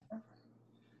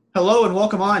Hello and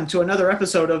welcome on to another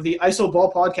episode of the ISO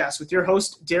Ball Podcast with your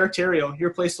host, Derek Terrio, your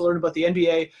place to learn about the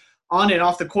NBA on and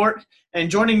off the court.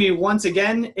 And joining me once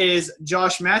again is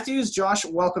Josh Matthews. Josh,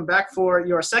 welcome back for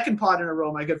your second pod in a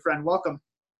row, my good friend. Welcome.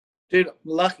 Dude,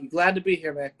 lucky. Glad to be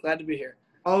here, man. Glad to be here.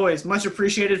 Always. Much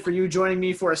appreciated for you joining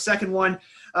me for a second one.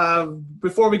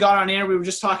 Before we got on air, we were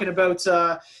just talking about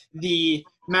the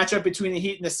matchup between the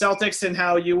Heat and the Celtics and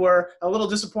how you were a little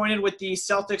disappointed with the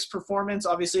Celtics' performance.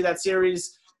 Obviously, that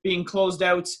series being closed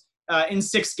out in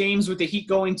 6 games with the Heat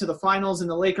going to the finals and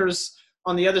the Lakers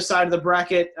on the other side of the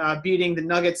bracket beating the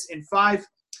Nuggets in 5.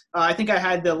 I think I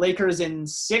had the Lakers in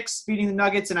 6 beating the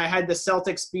Nuggets, and I had the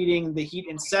Celtics beating the Heat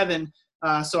in 7.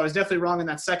 So I was definitely wrong in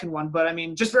that second one. But, I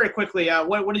mean, just very quickly,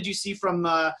 what did you see from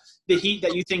the Heat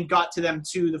that you think got to them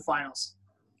to the finals?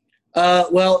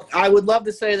 Well, I would love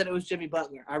to say that it was Jimmy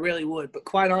Butler. I really would. But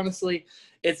quite honestly,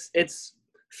 it's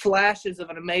flashes of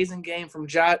an amazing game from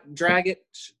Dragic.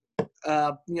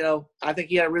 I think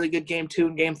he had a really good game 2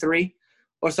 and game 3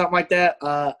 or something like that.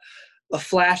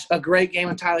 A great game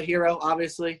of Tyler Hero,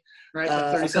 obviously. Right,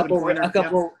 a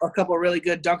couple really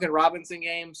good Duncan Robinson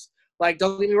games. Like,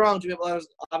 don't get me wrong, Jimmy Butler's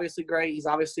obviously great. He's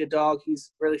obviously a dog.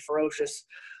 He's really ferocious.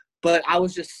 But I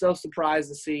was just so surprised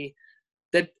to see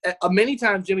that many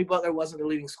times Jimmy Butler wasn't the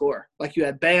leading scorer. Like, you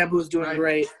had Bam, who was doing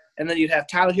great, and then you'd have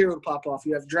Tyler Hero would pop off.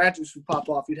 You'd have Dragic who pop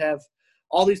off. You'd have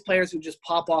all these players who just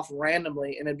pop off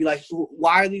randomly, and it'd be like,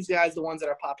 why are these guys the ones that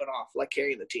are popping off, like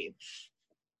carrying the team?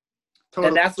 Totally.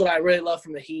 And that's what I really love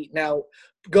from the Heat. Now,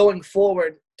 going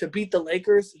forward, to beat the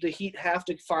Lakers, the Heat have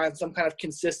to find some kind of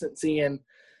consistency. And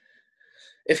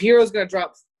if Hero's going to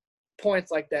drop points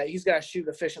like that, he's got to shoot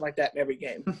efficient like that in every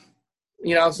game.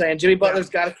 You know what I'm saying? Jimmy Butler's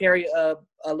got to carry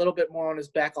a little bit more on his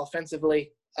back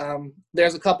offensively.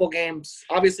 There's a couple games.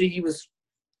 Obviously, he was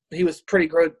pretty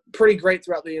great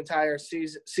throughout the entire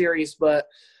series, but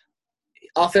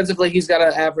offensively, he's got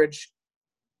to average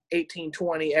 18,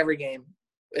 20 every game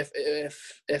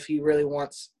if he really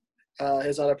wants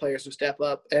his other players to step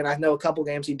up. And I know a couple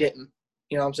games he didn't.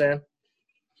 You know what I'm saying?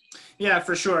 Yeah,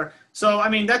 for sure. So, I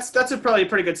mean, that's probably a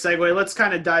pretty good segue. Let's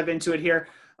kind of dive into it here.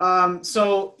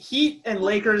 So Heat and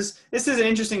Lakers, this is an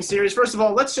interesting series. First of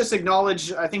all, let's just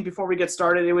acknowledge, I think before we get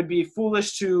started, it would be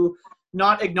foolish to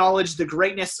not acknowledge the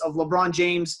greatness of LeBron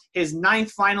James, his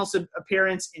 9th finals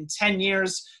appearance in 10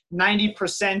 years,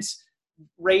 90%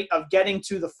 rate of getting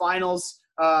to the finals,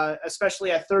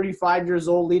 especially at 35 years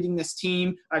old, leading this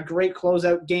team, a great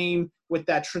closeout game with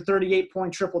that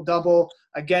 38-point triple-double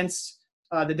against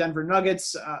the Denver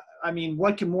Nuggets. I mean,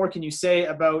 what more can you say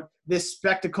about this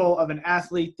spectacle of an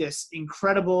athlete, this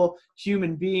incredible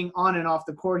human being on and off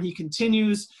the court? He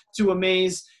continues to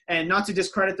amaze, and not to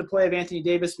discredit the play of Anthony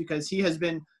Davis because he has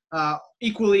been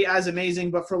equally as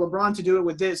amazing. But for LeBron to do it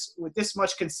with this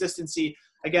much consistency,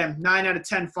 again, 9 out of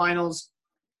 10 finals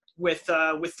with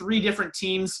 3 different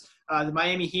teams, the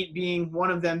Miami Heat being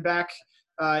one of them back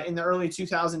in the early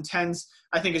 2010s,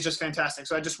 I think is just fantastic.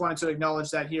 So I just wanted to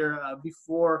acknowledge that here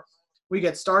before we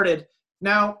get started.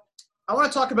 Now, I want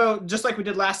to talk about, just like we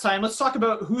did last time, let's talk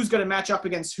about who's going to match up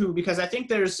against who, because I think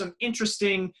there's some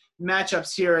interesting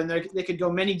matchups here, and they could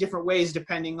go many different ways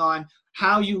depending on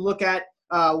how you look at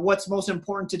what's most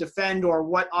important to defend or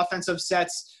what offensive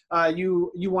sets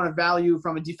you want to value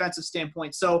from a defensive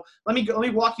standpoint. So let me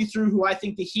walk you through who I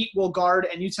think the Heat will guard,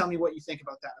 and you tell me what you think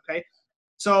about that, okay?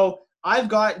 So I've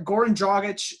got Goran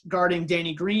Dragic guarding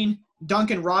Danny Green,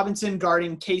 Duncan Robinson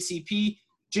guarding KCP,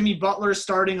 Jimmy Butler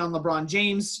starting on LeBron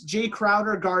James, Jae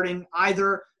Crowder guarding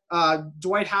either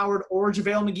Dwight Howard or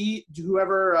JaVale McGee,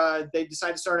 whoever they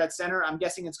decide to start at center. I'm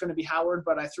guessing it's going to be Howard,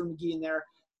 but I threw McGee in there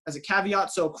as a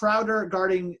caveat. So Crowder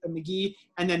guarding McGee,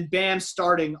 and then Bam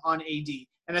starting on AD.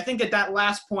 And I think that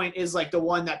last point is like the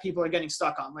one that people are getting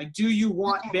stuck on. Like, do you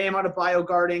want Bam Adebayo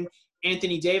guarding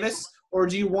Anthony Davis, or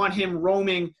do you want him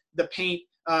roaming the paint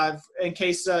in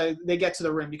case they get to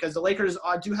the rim? Because the Lakers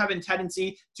do have a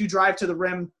tendency to drive to the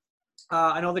rim.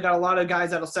 I know they got a lot of guys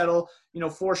that'll settle,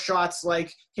 4 shots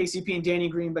like KCP and Danny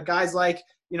Green, but guys like,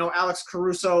 Alex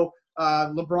Caruso,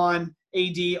 LeBron,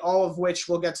 AD, all of which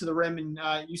will get to the rim, and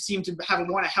you seem to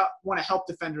want to help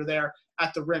defender there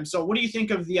at the rim. So what do you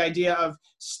think of the idea of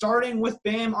starting with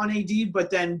Bam on AD, but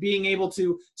then being able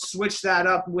to switch that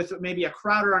up with maybe a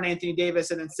Crowder on Anthony Davis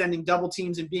and then sending double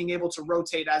teams and being able to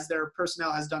rotate as their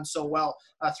personnel has done so well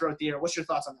throughout the year? What's your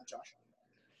thoughts on that, Josh?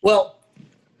 Well,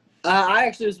 I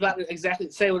actually was about to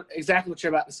say exactly what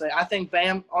you're about to say. I think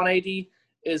Bam on AD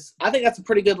I think that's a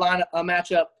pretty good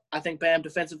matchup. I think Bam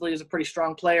defensively is a pretty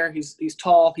strong player. He's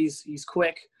tall. He's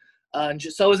quick. And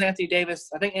so is Anthony Davis.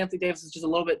 I think Anthony Davis is just a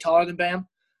little bit taller than Bam.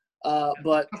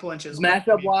 But a couple inches.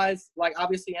 matchup-wise, like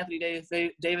obviously Anthony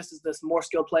Davis is this more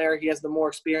skilled player. He has the more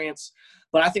experience.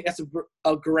 But I think that's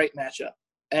a great matchup.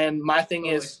 And my thing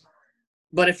is,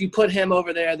 but if you put him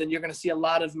over there, then you're going to see a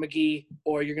lot of McGee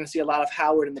or you're going to see a lot of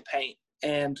Howard in the paint.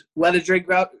 And whether Jay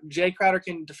Crowder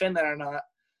can defend that or not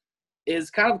is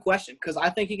kind of a question, because I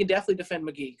think he can definitely defend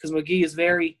McGee, because McGee is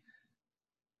very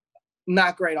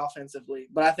not great offensively.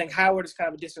 But I think Howard is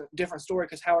kind of a different story,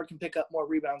 because Howard can pick up more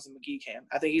rebounds than McGee can.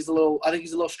 I think he's a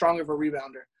little stronger of a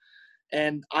rebounder.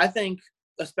 And I think,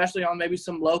 especially on maybe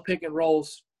some low pick and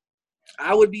rolls,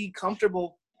 I would be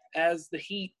comfortable as the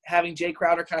Heat having Jay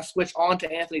Crowder kind of switch on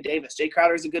to Anthony Davis. Jay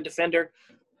Crowder is a good defender.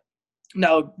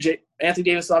 No, Anthony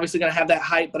Davis is obviously going to have that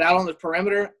height, but out on the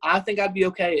perimeter, I think I'd be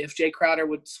okay if Jay Crowder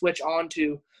would switch on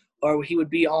to, or he would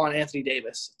be on Anthony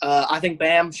Davis. I think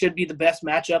Bam should be the best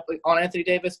matchup on Anthony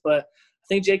Davis, but I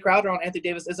think Jay Crowder on Anthony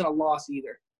Davis isn't a loss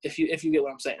either, if you get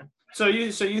what I'm saying. So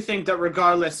you think that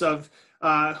regardless of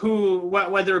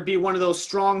whether it be one of those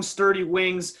strong, sturdy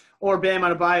wings or Bam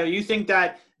Adebayo, you think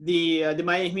that the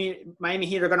Miami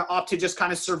Heat are going to opt to just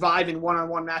kind of survive in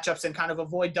one-on-one matchups and kind of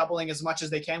avoid doubling as much as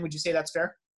they can? Would you say that's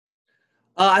fair?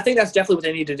 I think that's definitely what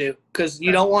they need to do, because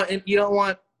you don't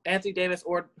want Anthony Davis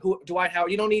or Dwight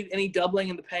Howard. You don't need any doubling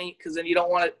in the paint, because then you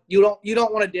don't want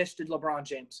to dish to LeBron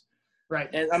James. Right.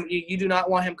 And you do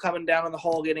not want him coming down in the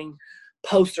hole getting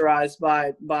posterized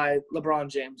by LeBron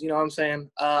James. You know what I'm saying?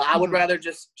 I would rather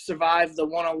just survive the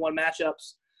one-on-one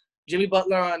matchups. Jimmy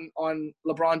Butler on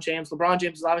LeBron James. LeBron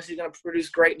James is obviously going to produce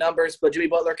great numbers, but Jimmy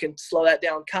Butler can slow that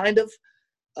down kind of.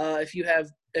 If you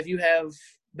have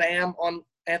Bam on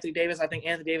Anthony Davis, I think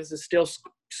Anthony Davis is still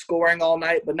scoring all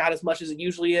night, but not as much as it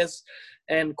usually is.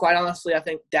 And quite honestly, I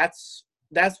think that's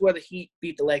where the Heat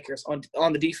beat the Lakers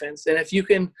on the defense. And if you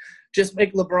can just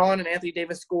make LeBron and Anthony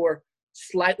Davis score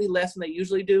slightly less than they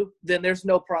usually do, then there's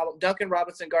no problem. Duncan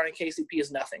Robinson guarding KCP is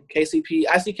nothing. I see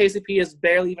KCP as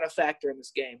barely even a factor in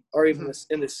this game, or even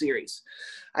in this series.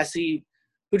 I see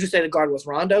 – who'd you say the guard was?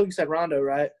 Rondo? You said Rondo,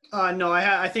 right? No,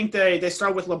 I think they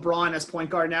start with LeBron as point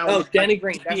guard now. Oh, Danny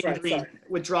Green. That's right. Green,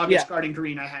 with Dragic guarding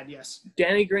Green, yes.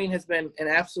 Danny Green has been an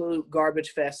absolute garbage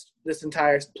fest this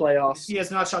entire playoffs. He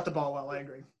has not shot the ball well, I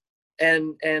agree.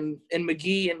 And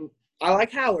McGee, and I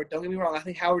like Howard. Don't get me wrong. I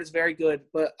think Howard is very good,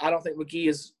 but I don't think McGee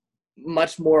is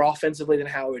much more offensively than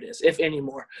Howard is, if any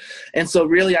more. And so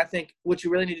really, I think what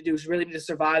you really need to do is really need to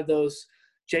survive those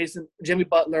Jimmy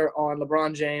Butler on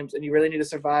LeBron James, and you really need to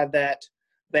survive that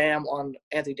Bam on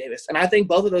Anthony Davis. And I think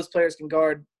both of those players can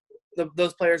guard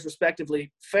those players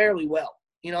respectively fairly well.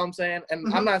 You know what I'm saying?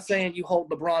 And I'm not saying you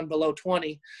hold LeBron below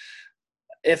 20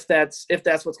 if that's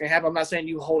what's going to happen. I'm not saying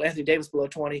you hold Anthony Davis below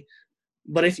 20,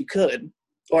 but if you could,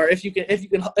 or if you can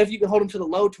hold him to the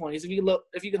low 20s,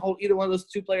 if you can hold either one of those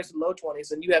two players to the low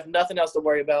 20s, and you have nothing else to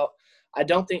worry about. I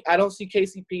don't see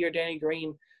KCP or Danny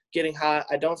Green getting hot.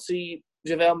 I don't see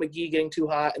JaVale McGee getting too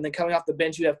hot. And then coming off the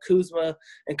bench, you have Kuzma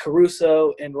and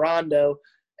Caruso and Rondo,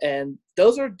 and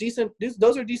those are decent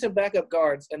backup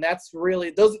guards. And that's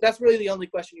really the only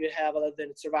question you have other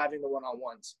than surviving the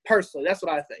one-on-ones. Personally, that's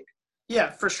what I think. Yeah,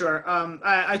 for sure.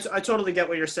 I totally get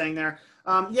what you're saying there.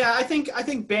 I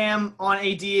think Bam on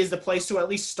AD is the place to at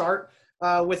least start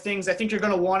with things. I think you're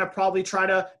going to want to probably try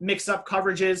to mix up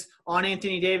coverages on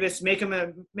Anthony Davis, make him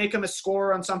a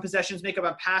scorer on some possessions, make him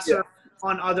a passer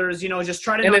on others. Just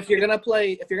try to. And if you're gonna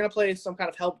play some kind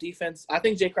of help defense, I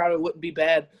think Jay Crowder wouldn't be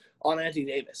bad on Anthony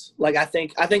Davis. Like I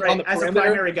think right, on the perimeter, as a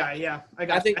primary guy, yeah.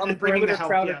 I think on the perimeter,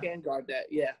 Crowder can guard that,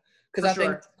 because I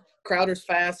think Crowder's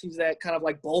fast. He's that kind of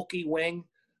like bulky wing,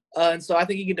 and so I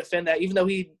think he can defend that. Even though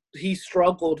he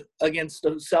struggled against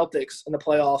the Celtics in the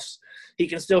playoffs, he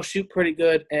can still shoot pretty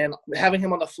good. And having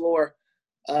him on the floor,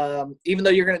 even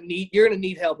though you're gonna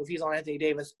need help if he's on Anthony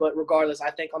Davis, but regardless, I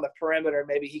think on the perimeter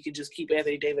maybe he could just keep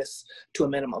Anthony Davis to a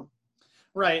minimum.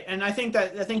 Right, and I think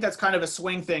that's kind of a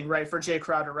swing thing, right, for Jay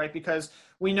Crowder, right, because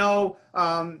we know,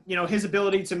 his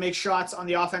ability to make shots on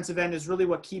the offensive end is really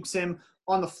what keeps him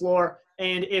on the floor.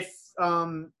 And if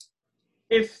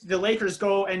the Lakers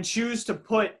go and choose to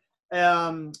put,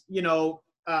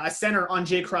 a center on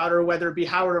Jay Crowder, whether it be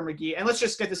Howard or McGee, and let's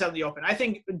just get this out in the open, I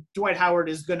think Dwight Howard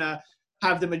is gonna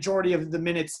have the majority of the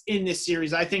minutes in this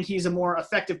series. I think he's a more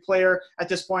effective player at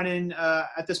this point.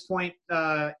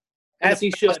 As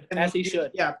he should.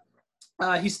 Yeah.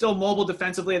 He's still mobile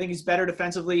defensively. I think he's better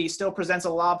defensively. He still presents a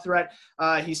lob threat.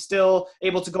 He's still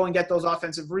able to go and get those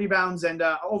offensive rebounds. And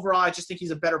overall, I just think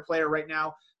he's a better player right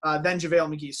now than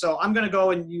JaVale McGee. So I'm going to go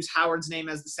and use Howard's name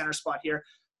as the center spot here.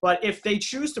 But if they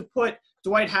choose to put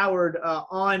Dwight Howard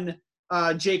on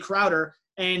Jay Crowder,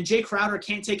 and Jay Crowder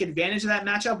can't take advantage of that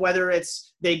matchup, whether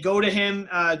it's they go to him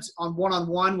on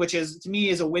one-on-one, which is, to me,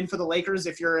 is a win for the Lakers.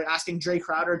 If you're asking Jay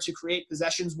Crowder to create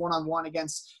possessions one-on-one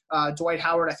against Dwight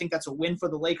Howard, I think that's a win for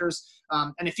the Lakers.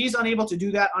 And if he's unable to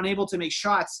do that, unable to make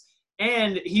shots,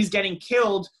 and he's getting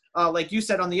killed, like you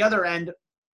said, on the other end,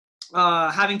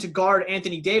 having to guard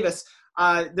Anthony Davis,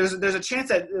 there's a chance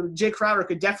that Jay Crowder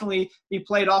could definitely be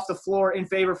played off the floor in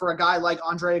favor for a guy like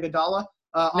Andre Iguodala.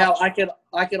 Now I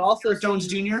could also Derrick Jones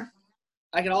Jr.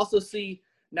 I can also see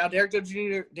now Derrick Jones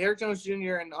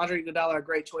Jr. and Andre Iguodala are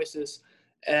great choices,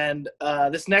 and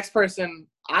this next person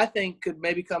I think could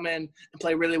maybe come in and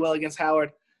play really well against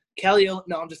Howard. No,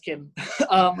 I'm just kidding.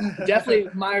 Definitely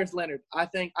Myers Leonard. I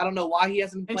don't know why he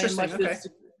hasn't been playing much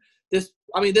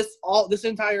this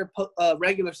entire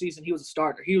regular season. He was a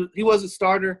starter. He was a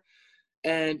starter.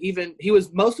 And even he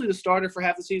was mostly the starter for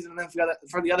half the season, and then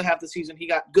for the other half of the season, he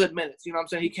got good minutes. You know what I'm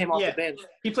saying? He came off the bench.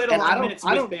 He played a lot of minutes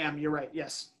with Bam. You're right.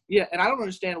 Yes. Yeah, and I don't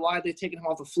understand why they've taken him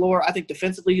off the floor. I think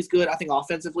defensively he's good. I think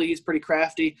offensively he's pretty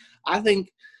crafty. I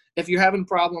think if you're having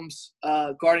problems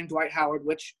guarding Dwight Howard,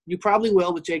 which you probably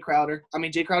will with Jay Crowder. I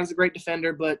mean, Jay Crowder's a great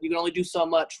defender, but you can only do so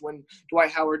much when Dwight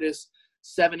Howard is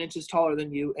 7 inches taller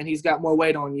than you, and he's got more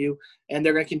weight on you, and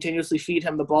they're going to continuously feed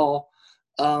him the ball.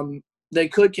 They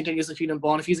could continuously feed him the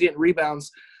ball, and if he's getting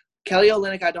rebounds, Kelly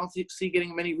Olynyk, I don't see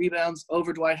getting many rebounds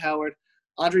over Dwight Howard.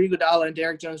 Andre Iguodala and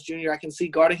Derrick Jones Jr., I can see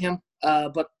guarding him,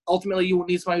 but ultimately you will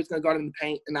need somebody who's going to guard him in the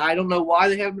paint. And I don't know why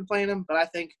they haven't been playing him, but I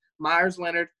think Myers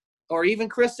Leonard or even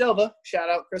Chris Silva, shout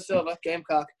out Chris Silva,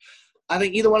 Gamecock, I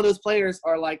think either one of those players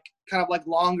are kind of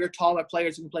longer, taller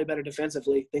players who can play better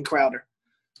defensively than Crowder.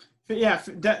 Yeah,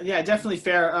 definitely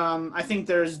fair. I think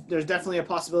there's definitely a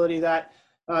possibility that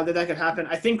could happen.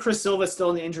 I think Chris Silva is still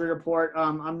in the injury report.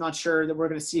 I'm not sure that we're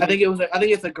going to see him. I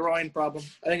think it's a groin problem.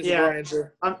 I think it's a groin injury.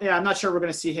 I'm not sure we're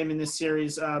going to see him in this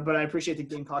series, but I appreciate the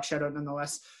Gamecock shout out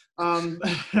nonetheless.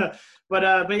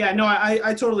 But yeah, no,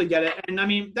 I totally get it. And I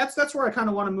mean, that's where I kind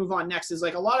of want to move on next is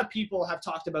a lot of people have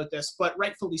talked about this, but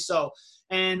rightfully so.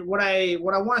 And what I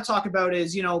want to talk about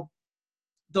is,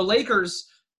 the Lakers,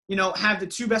 have the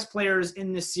two best players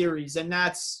in this series, and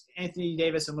that's Anthony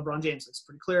Davis and LeBron James. That's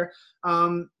pretty clear.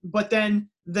 But then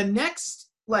the next,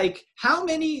 how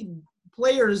many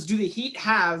players do the Heat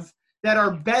have that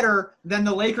are better than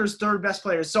the Lakers' third best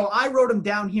players? So I wrote them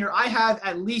down here. I have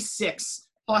at least 6,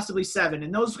 possibly 7.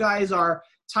 And those guys are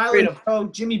Tyler Hero,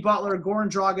 Jimmy Butler, Goran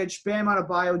Dragic, Bam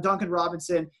Adebayo, Duncan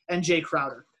Robinson, and Jay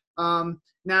Crowder.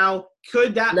 Now,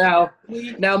 could that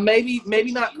now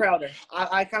maybe not Crowder.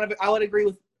 I would agree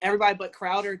with everybody but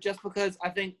Crowder, just because I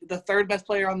think the third best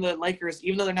player on the Lakers,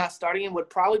 even though they're not starting him, would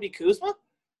probably be Kuzma.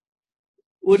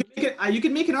 You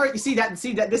could make an argument. See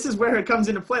that this is where it comes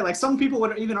into play. Some people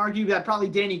would even argue that probably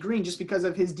Danny Green, just because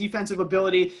of his defensive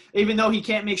ability, even though he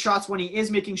can't make shots, when he is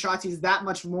making shots, he's that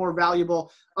much more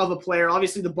valuable of a player.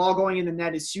 Obviously, the ball going in the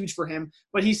net is huge for him,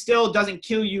 but he still doesn't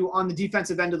kill you on the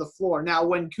defensive end of the floor. Now,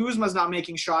 when Kuzma's not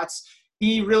making shots,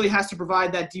 he really has to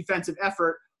provide that defensive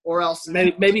effort, or else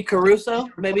maybe Caruso,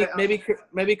 maybe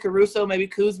Caruso, maybe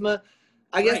Kuzma.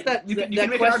 I guess that you can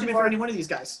make an argument for any one of these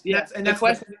guys. Yeah, and that's the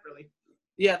question, really.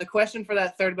 Yeah, the question for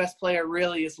that third best player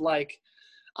really is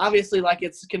obviously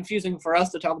it's confusing for us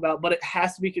to talk about, but it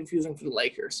has to be confusing for the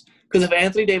Lakers. Because if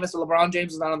Anthony Davis or LeBron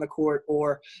James is not on the court,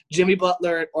 or Jimmy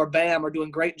Butler or Bam are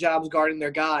doing great jobs guarding their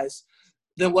guys,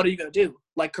 then what are you going to do?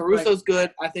 Caruso's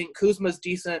good. I think Kuzma's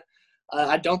decent.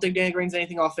 I don't think Danny Green's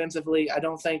anything offensively. I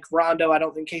don't think Rondo. I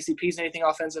don't think KCP's anything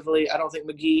offensively. I don't think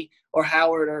McGee or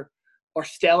Howard or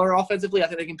stellar offensively. I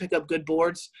think they can pick up good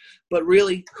boards. But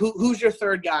really, who's your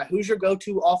third guy? Who's your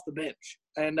go-to off the bench?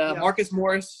 And Marcus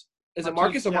Morris – is it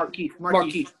Marcus or Markieff?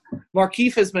 Markieff.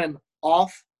 Markieff has been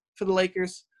off for the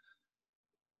Lakers.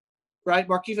 Right?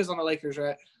 Markieff is on the Lakers,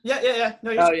 right? Yeah.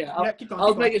 No, keep going. I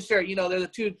was making sure. They're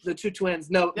the two twins.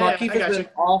 No, Markieff has been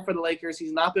off for the Lakers.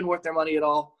 He's not been worth their money at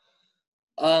all.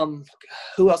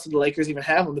 Who else do the Lakers even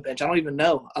have on the bench? I don't even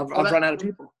know. I've run out of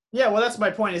people. Yeah, well, that's my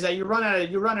point, is that you run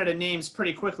out of names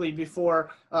pretty quickly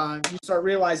before you start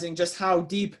realizing just how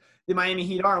deep the Miami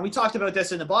Heat are. And we talked about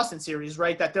this in the Boston series,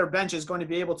 right? That their bench is going to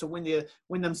be able to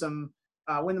win them some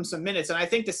minutes. And I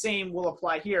think the same will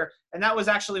apply here. And that was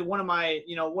actually one of my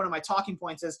talking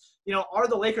points is, are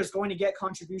the Lakers going to get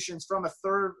contributions from a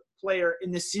third player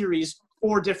in this series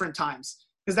 4 different times?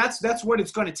 Because that's what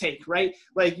it's going to take, right?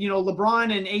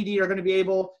 LeBron and AD are going to be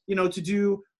able, to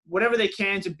do whatever they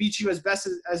can to beat you as best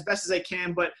as they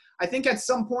can. But I think at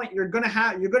some point you're going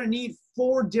to need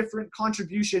 4 different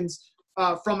contributions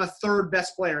from a third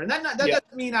best player. And that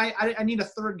doesn't mean I need a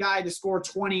third guy to score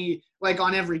 20 like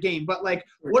on every game. But like,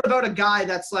 what about a guy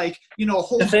that's like,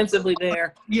 defensively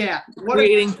there? Yeah.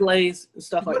 Creating plays and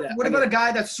stuff like that. What about a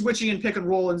guy that's switching in pick and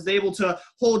roll and is able to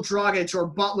hold Dragic or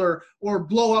Butler or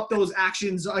blow up those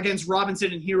actions against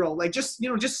Robinson and Hero? Like just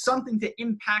something to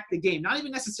impact the game. Not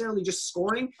even necessarily just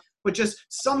scoring, but just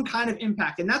some kind of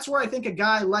impact. And that's where I think a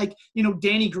guy like,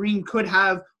 Danny Green could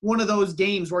have one of those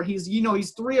games where he's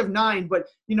 3 of 9, but,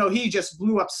 he just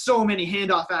blew up so many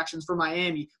handoff actions for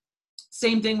Miami.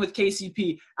 Same thing with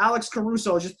KCP. Alex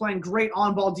Caruso just playing great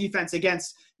on-ball defense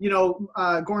against, Goran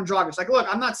Dragic. Like, look,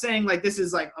 I'm not saying like this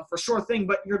is like a for sure thing,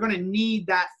 but you're going to need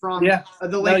that from the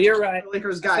Lakers, no, you're right.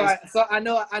 Lakers guys. So I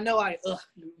know,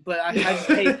 but I just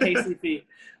hate KCP.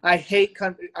 I hate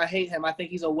him. I think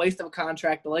he's a waste of a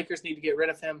contract. The Lakers need to get rid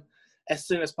of him as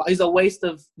soon as possible. He's a waste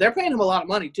of – they're paying him a lot of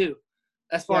money too,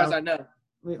 as far as I know.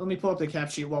 Let me pull up the cap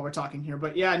sheet while we're talking here.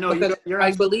 But, yeah, no, you're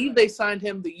I believe they signed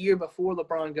him the year before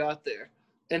LeBron got there.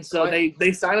 And so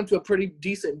they signed him to a pretty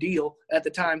decent deal at the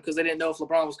time because they didn't know if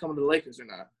LeBron was coming to the Lakers or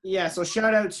not. Yeah, so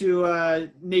shout out to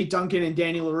Nate Duncan and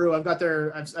Danny LaRue. I've got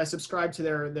I subscribe to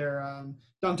their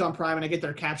Dunked on Prime, and I get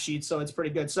their cap sheet, so it's pretty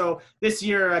good. So this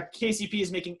year, KCP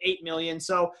is making $8 million.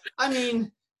 So I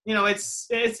mean, it's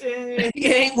he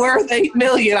ain't worth $8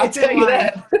 million. I'll tell you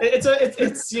that.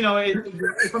 It's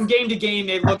from game to game,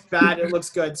 it looks bad, it looks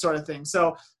good, sort of thing.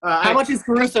 So how much is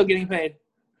Caruso getting paid?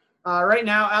 Right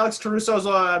now, Alex Caruso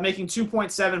is making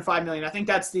 $2.75 million. I think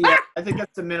that's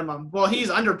the minimum. Well, he's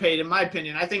underpaid in my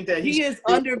opinion. I think that he is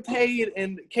underpaid,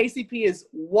 and KCP is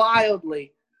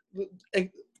wildly,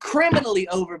 criminally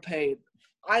overpaid.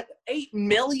 $8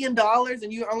 million,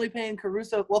 and you're only paying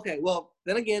Caruso. Okay, well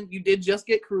then again, you did just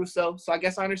get Caruso, so I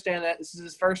guess I understand that this is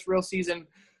his first real season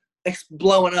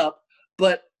blowing up,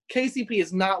 but KCP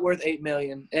is not worth $8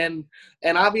 million, and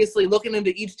obviously looking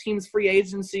into each team's free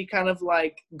agency kind of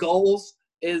like goals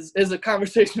is a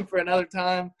conversation for another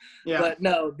time. Yeah. But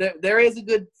no, there is a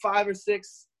good 5 or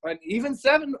 6, or even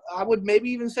 7. I would maybe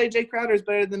even say Jay Crowder is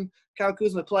better than Kyle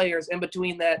Kuzma players in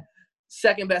between that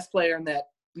second best player and that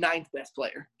 9th best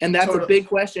player, and that's a big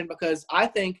question because I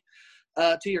think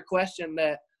to your question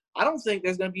that I don't think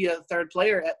there's going to be a third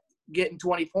player getting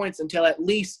 20 points until at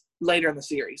least later in the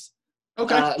series.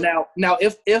 Okay. Now,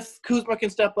 if Kuzma can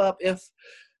step up, if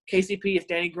KCP, if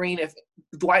Danny Green, if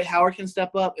Dwight Howard can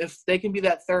step up, if they can be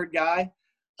that third guy,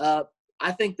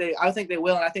 I think they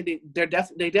will, and I think they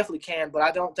definitely can. But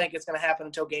I don't think it's going to happen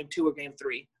until Game 2 or Game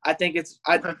 3. I think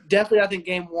I think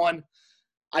Game 1.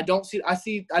 I don't see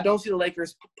the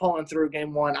Lakers pulling through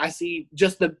Game 1. I see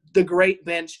just the great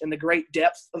bench and the great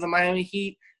depth of the Miami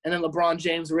Heat, and then LeBron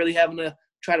James really having to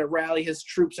try to rally his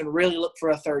troops and really look for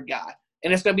a third guy.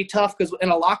 And it's going to be tough because in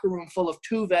a locker room full of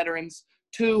 2 veterans,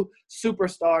 2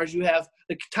 superstars, you have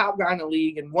the top guy in the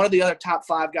league and one of the other top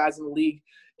 5 guys in the league.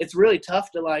 It's really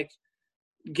tough to, like,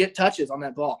 get touches on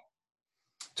that ball.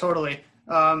 Totally.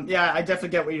 Yeah, I definitely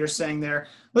get what you're saying there.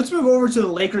 Let's move over to the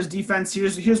Lakers defense.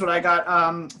 Here's what I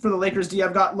got for the Lakers D.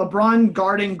 I've got LeBron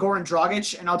guarding Goran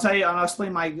Dragic, and I'll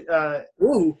explain my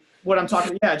what I'm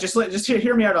talking. Yeah, just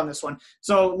hear me out on this one.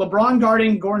 So LeBron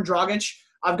guarding Goran Dragic.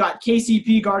 I've got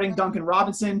KCP guarding Duncan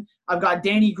Robinson. I've got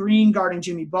Danny Green guarding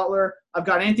Jimmy Butler. I've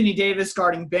got Anthony Davis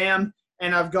guarding Bam.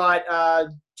 And I've got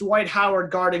Dwight Howard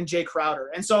guarding Jay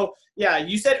Crowder. And so, yeah,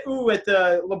 you said ooh at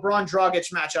the LeBron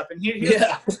Dragic matchup. And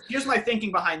here's my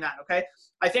thinking behind that, okay?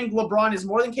 I think LeBron is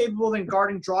more than capable of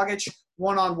guarding Dragic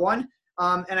one-on-one.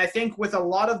 And I think with a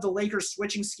lot of the Lakers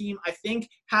switching scheme, I think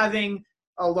having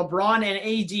LeBron and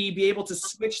AD be able to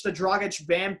switch the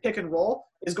Dragic-Bam pick and roll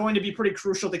is going to be pretty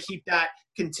crucial to keep that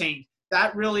contained.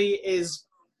 That really is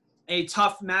a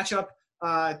tough matchup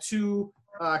to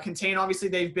contain. Obviously,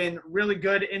 they've been really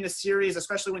good in the series,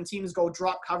 especially when teams go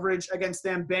drop coverage against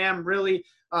them. Bam really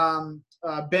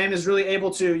Bam is really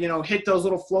able to, hit those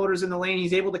little floaters in the lane.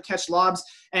 He's able to catch lobs.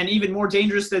 And even more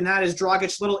dangerous than that is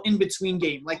Dragic's little in-between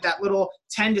game, like that little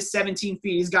 10 to 17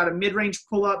 feet. He's got a mid-range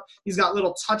pull-up. He's got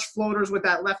little touch floaters with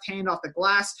that left hand off the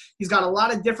glass. He's got a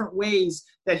lot of different ways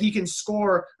that he can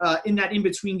score in that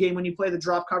in-between game when you play the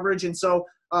drop coverage. And so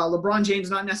LeBron James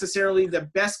not necessarily the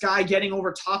best guy getting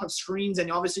over top of screens,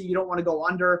 and obviously you don't want to go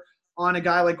under on a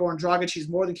guy like Goran Dragic. He's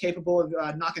more than capable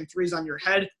of knocking threes on your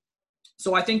head.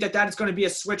 So I think that is going to be a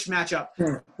switch matchup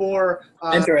for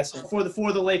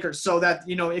the Lakers. So that,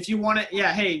 if you want to,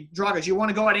 hey, Dragic, you want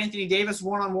to go at Anthony Davis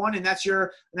one-on-one, and that's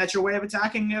your way of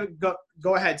attacking it,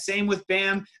 go ahead. Same with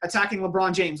Bam attacking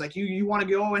LeBron James. Like you want to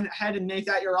go ahead and make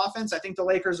that your offense. I think the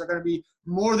Lakers are going to be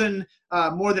more than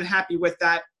happy with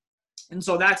that. And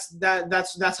so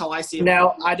that's how I see it.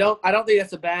 Now, I don't think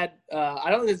that's a bad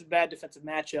defensive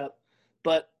matchup,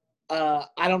 but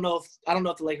I don't know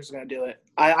if the Lakers are going to do it.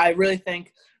 I really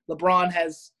think LeBron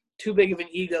has too big of an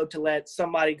ego to let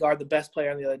somebody guard the best player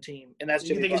on the other team, and that's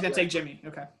Jimmy. You think Butler. he's going to take Jimmy?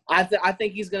 Okay. I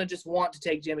think he's going to just want to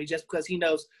take Jimmy just because he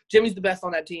knows Jimmy's the best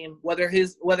on that team. Whether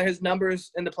his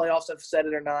numbers in the playoffs have said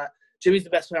it or not, Jimmy's the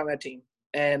best player on that team.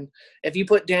 And if you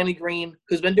put Danny Green,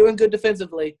 who's been doing good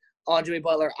defensively, on Jimmy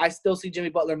Butler, I still see Jimmy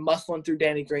Butler muscling through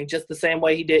Danny Green just the same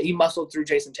way he muscled through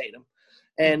Jason Tatum.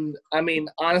 And, I mean,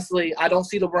 honestly, I don't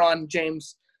see LeBron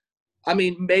James. I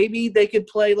mean, maybe they could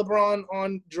play LeBron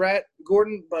on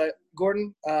Goran,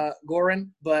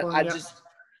 but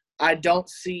I don't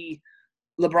see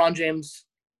LeBron James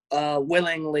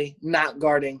willingly not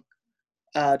guarding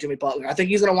Jimmy Butler. I think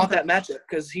he's going to want that matchup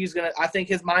because I think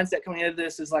his mindset coming into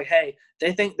this is like, hey,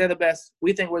 they think they're the best.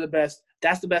 We think we're the best.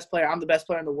 That's the best player. I'm the best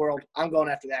player in the world. I'm going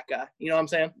after that guy. You know what I'm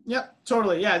saying? Yep,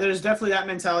 totally. Yeah, there's definitely that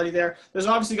mentality there. There's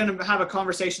obviously going to have a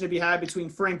conversation to be had between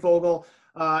Frank Vogel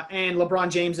and LeBron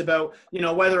James about,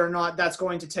 whether or not that's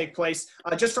going to take place.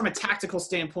 Just from a tactical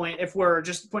standpoint, if we're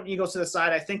just putting egos to the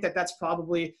side, I think that's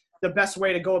probably the best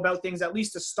way to go about things, at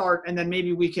least to start, and then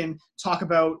maybe we can talk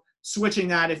about switching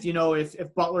that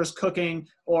if Butler's cooking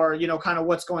or, kind of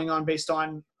what's going on based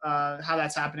on how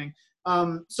that's happening.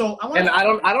 I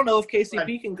don't know if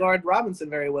KCP can guard Robinson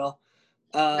very well.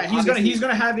 He's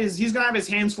gonna have his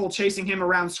hands full chasing him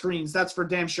around screens. That's for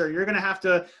damn sure. You're gonna have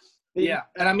to. Yeah,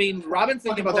 and I mean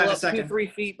Robinson can pull up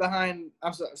 2-3 feet behind.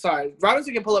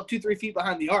 Robinson can pull up 2-3 feet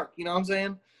behind the arc. You know what I'm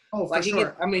saying? Oh, for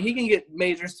sure. He can get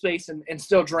major space and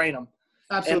still drain them.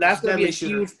 Absolutely, and that's gonna be a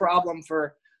huge problem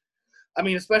for. I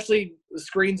mean, especially the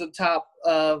screens on top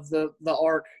of the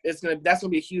arc, that's gonna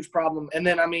be a huge problem. And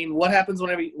then, I mean, what happens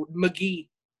whenever McGee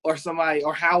or somebody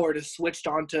or Howard is switched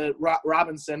on to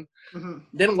Robinson? Mm-hmm.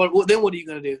 Then what are you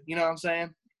gonna do? You know what I'm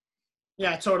saying?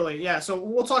 Yeah, totally. Yeah, so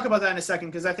we'll talk about that in a second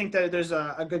because I think that there's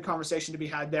a good conversation to be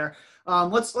had there.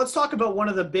 Let's talk about one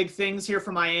of the big things here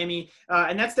for Miami,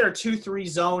 and that's their 2-3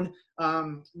 zone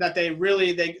that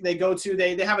they go to.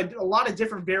 They have a lot of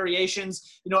different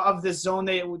variations, of this zone.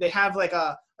 They have like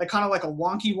kind of like a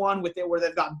wonky one where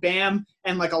they've got Bam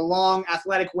and like a long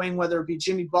athletic wing, whether it be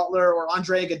Jimmy Butler or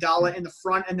Andre Iguodala in the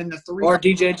front, and then the three or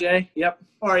DJJ. Yep.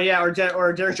 Or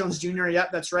Derrick Jones Jr.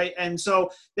 Yep, that's right. And so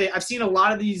I've seen a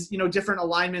lot of these, different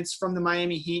alignments from the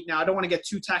Miami Heat. Now, I don't want to get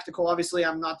too tactical. Obviously,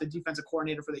 I'm not the defensive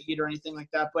coordinator for the Heat or anything like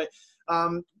that. But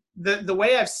the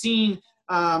way I've seen,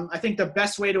 I think the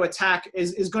best way to attack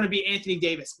is going to be Anthony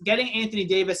Davis. Getting Anthony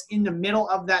Davis in the middle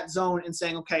of that zone and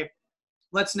saying, okay,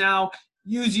 let's now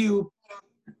use you,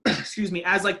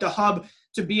 as like the hub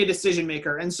to be a decision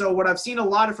maker. And so what I've seen a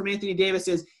lot of from Anthony Davis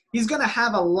is he's going to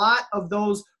have a lot of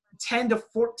those 10 to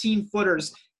 14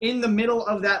 footers in the middle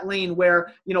of that lane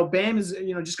where, Bam is,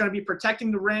 just going to be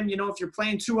protecting the rim. If you're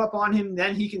playing 2 up on him,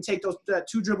 then he can take that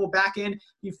 2 dribble back in.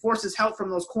 He forces help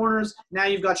from those corners. Now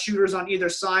you've got shooters on either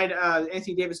side.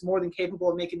 Anthony Davis more than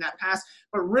capable of making that pass.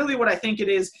 But really what I think it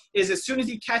is as soon as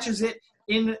he catches it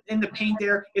in the paint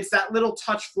there, it's that little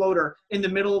touch floater in the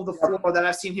middle of the floor that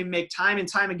I've seen him make time and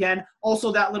time again.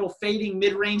 Also that little fading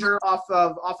mid-ranger off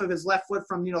of his left foot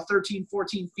from, 13,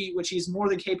 14 feet, which he's more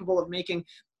than capable of making.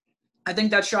 I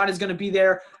think that shot is going to be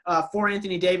there for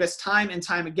Anthony Davis time and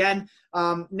time again.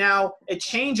 Now, it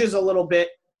changes a little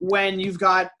bit when you've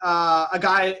got a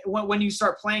guy – when you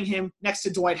start playing him next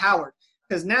to Dwight Howard,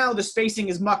 because now the spacing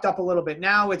is mucked up a little bit.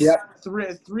 Now it's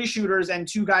three shooters and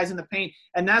 2 guys in the paint,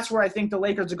 and that's where I think the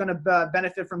Lakers are going to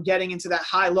benefit from getting into that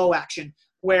high-low action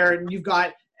where you've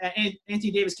got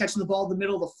Anthony Davis catching the ball in the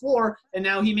middle of the floor, and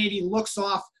now he maybe looks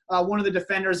off one of the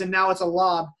defenders, and now it's a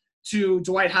lob to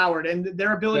Dwight Howard, and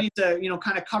their ability to,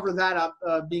 kind of cover that up,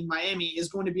 being Miami, is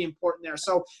going to be important there.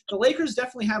 So the Lakers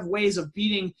definitely have ways of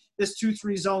beating this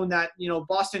 2-3 zone that,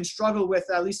 Boston struggled with,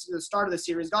 at least at the start of the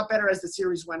series. Got better as the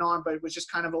series went on, but it was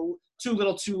just kind of too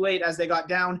little too late as they got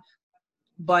down.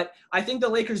 But I think the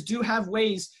Lakers do have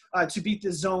ways to beat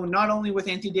the zone, not only with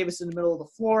Anthony Davis in the middle of the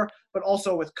floor, but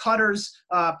also with cutters,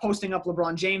 posting up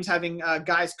LeBron James, having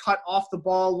guys cut off the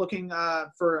ball, looking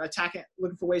for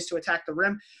ways to attack the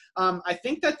rim. I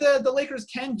think that the Lakers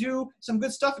can do some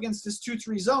good stuff against this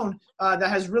 2-3 zone that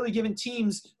has really given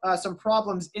teams some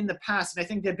problems in the past. And I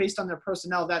think that based on their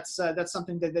personnel, that's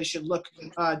something that they should look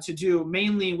to do,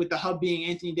 mainly with the hub being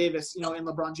Anthony Davis, and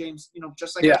LeBron James,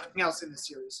 just like everything else in this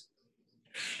series.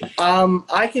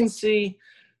 I can see.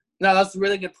 No, that's a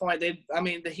really good point.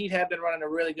 The Heat have been running a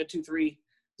really good 2-3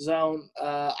 zone.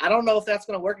 I don't know if that's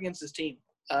going to work against this team.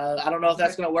 I don't know if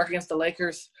that's going to work against the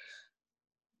Lakers.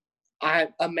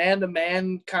 A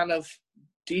man-to-man kind of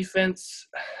defense.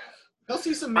 They'll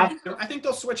see some man. I think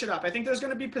they'll switch it up. I think there's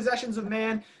going to be possessions of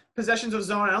man, possessions of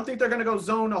zone. I don't think they're going to go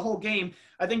zone a whole game.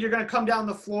 I think you're going to come down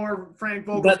the floor, Frank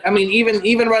Vogel. But, I mean,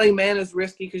 even running man is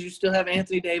risky because you still have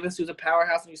Anthony Davis, who's a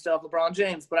powerhouse, and you still have LeBron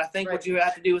James. But I think what you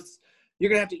have to do is you're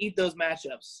going to have to eat those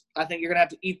matchups. I think you're going to have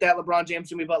to eat that LeBron James,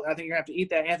 Jimmy Butler. I think you're going to have to eat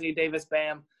that Anthony Davis,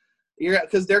 Bam.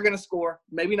 Because they're going to score.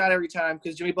 Maybe not every time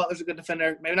because Jimmy Butler's a good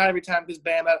defender. Maybe not every time because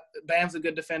Bam's a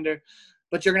good defender.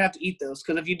 But you're going to have to eat those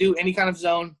because if you do any kind of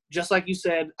zone, just like you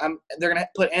said, they're going to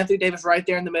put Anthony Davis right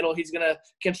there in the middle. He's going to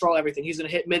control everything. He's going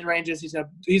to hit mid-ranges. He's going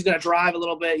to drive a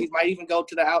little bit. He might even go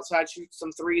to the outside, shoot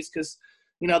some threes because,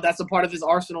 that's a part of his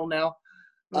arsenal now.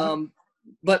 Mm-hmm.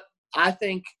 But I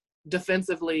think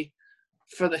defensively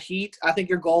for the Heat, I think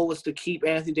your goal was to keep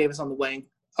Anthony Davis on the wing.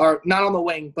 Or not on the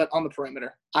wing, but on the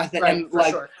perimeter. I think,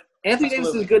 right, sure. Anthony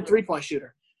Davis is a good three-point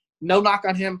shooter. No knock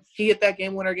on him. He hit that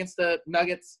game winner against the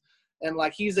Nuggets, and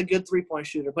he's a good three-point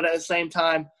shooter. But at the same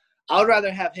time, I would rather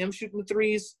have him shooting the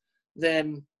threes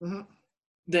than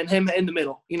him in the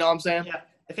middle. You know what I'm saying? Yeah.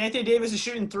 If Anthony Davis is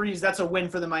shooting threes, that's a win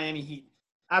for the Miami Heat.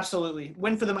 Absolutely,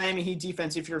 win for the Miami Heat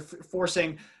defense if you're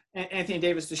forcing Anthony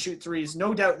Davis to shoot threes.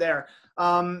 No doubt there.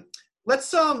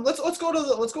 Let's go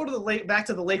to back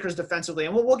to the Lakers defensively,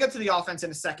 and we'll get to the offense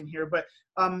in a second here. But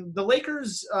the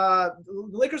Lakers are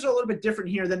a little bit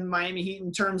different here than Miami Heat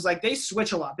in terms they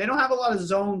switch a lot. They don't have a lot of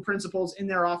zone principles in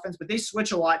their offense, but they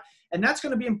switch a lot, and that's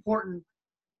going to be important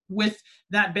with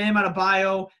that Bam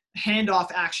Adebayo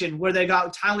handoff action where they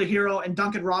got Tyler Hero and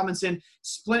Duncan Robinson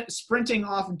sprinting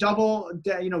off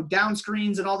down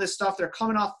screens and all this stuff. They're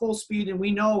coming off full speed, and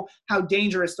we know how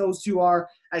dangerous those two are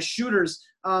as shooters.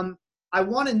 I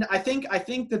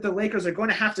think that the Lakers are going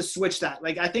to have to switch that.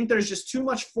 I think there's just too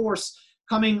much force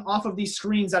coming off of these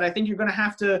screens that I think you're going to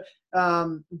have to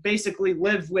basically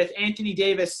live with Anthony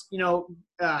Davis,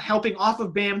 helping off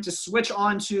of Bam to switch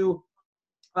on to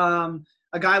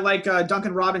a guy like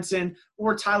Duncan Robinson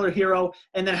or Tyler Hero,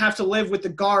 and then have to live with the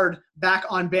guard back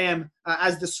on Bam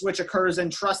as the switch occurs,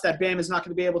 and trust that Bam is not going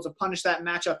to be able to punish that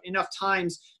matchup enough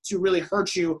times to really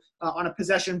hurt you on a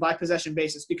possession-by-possession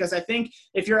basis. Because I think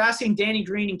if you're asking Danny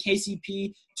Green and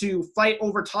KCP to fight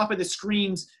over top of the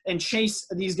screens and chase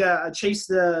these guys, chase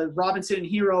the Robinson and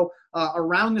Hero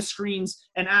around the screens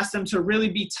and ask them to really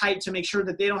be tight to make sure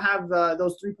that they don't have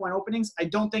those three-point openings, I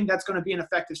don't think that's going to be an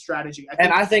effective strategy.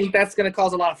 I think that's going to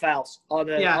cause a lot of fouls on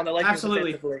the Lakers.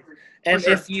 Absolutely. And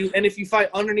sure. if you fight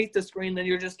underneath the screen, then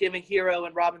you're just giving Hero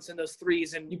and Robinson those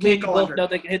threes, and you both know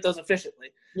they can hit those efficiently.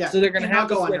 Yeah. So they're going to have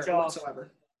to go switch off.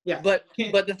 Whatsoever. Yeah. But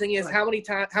the thing is, how many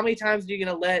times are you going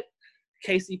to let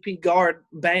KCP guard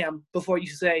Bam before you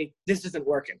say this isn't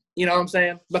working? You know what I'm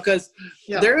saying? Because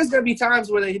there is going to be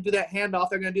times where they do that handoff.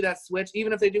 They're going to do that switch,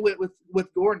 even if they do it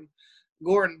with Gordon.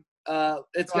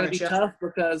 It's going to be tough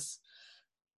because,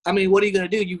 what are you going to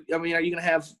do? Are you going to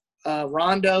have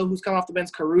Rondo, who's coming off the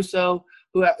bench, Caruso,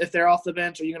 if they're off the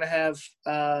bench? Are you going to have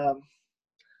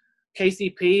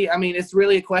KCP? It's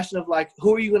really a question of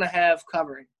who are you going to have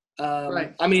covering?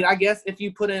 Right. I guess if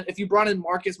you brought in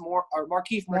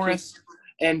Markieff Morris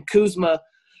and Kuzma,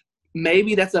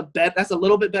 maybe that's a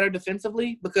little bit better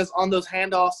defensively, because on those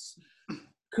handoffs,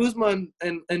 Kuzma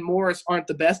and Morris aren't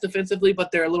the best defensively,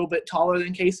 but they're a little bit taller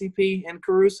than KCP and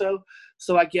Caruso.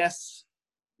 So I guess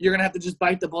you're going to have to just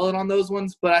bite the bullet on those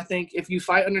ones. But I think if you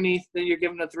fight underneath, then you're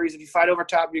giving them the threes. If you fight over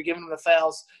top, you're giving them the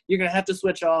fouls. You're going to have to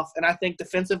switch off. And I think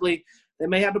defensively, they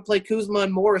may have to play Kuzma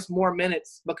and Morris more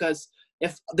minutes, because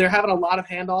if they're having a lot of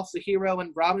handoffs to Hero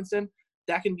and Robinson,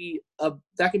 that can be a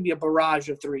barrage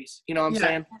of threes. You know what I'm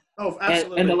saying? Oh,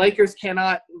 absolutely. And the Lakers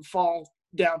cannot fall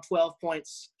down 12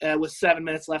 points with 7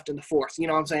 minutes left in the fourth. You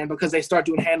know what I'm saying? Because they start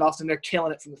doing handoffs and they're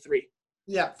killing it from the three.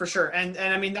 Yeah, for sure. And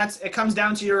it comes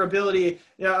down to your ability,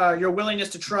 your willingness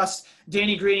to trust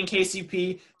Danny Green and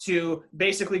KCP to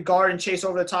basically guard and chase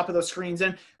over the top of those screens.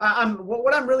 And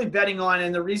what I'm really betting on,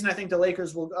 and the reason I think the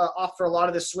Lakers will opt for a lot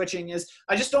of this switching, is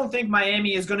I just don't think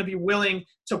Miami is going to be willing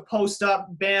to post up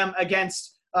Bam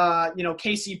against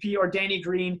KCP or Danny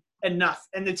Green enough.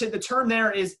 And the term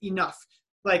there is enough.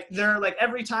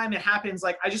 Every time it happens,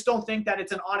 I just don't think that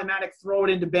it's an automatic throw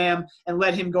it into Bam and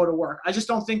let him go to work. I just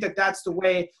don't think that that's the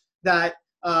way that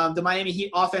the Miami Heat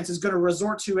offense is going to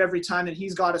resort to every time that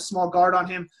he's got a small guard on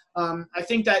him. I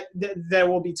think that there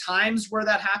will be times where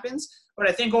that happens, but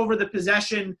I think over the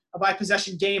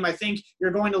possession-by-possession game, I think you're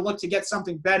going to look to get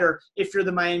something better if you're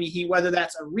the Miami Heat, whether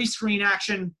that's a rescreen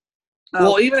action.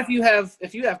 Well, even if you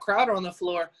have Crowder on the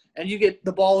floor and you get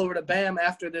the ball over to Bam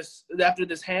after this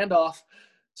handoff,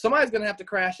 somebody's going to have to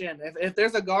crash in. If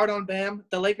there's a guard on Bam,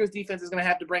 the Lakers defense is going to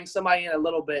have to bring somebody in a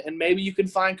little bit. And maybe you can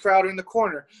find Crowder in the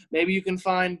corner. Maybe you can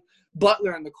find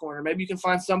Butler in the corner. Maybe you can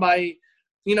find somebody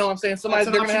You know what I'm saying? They're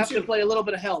going to have too. to play a little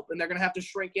bit of help, and they're going to have to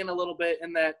shrink in a little bit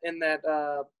in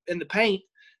the paint.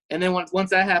 And then once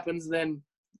that happens, then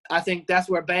I think that's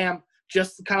where Bam,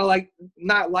 just kind of like,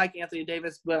 not like Anthony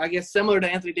Davis, but I guess similar to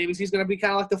Anthony Davis, he's going to be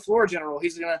kind of like the floor general.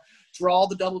 He's going to draw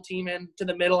the double team in to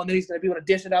the middle, and then he's going to be able to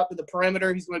dish it out to the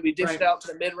perimeter. He's going to be dished out to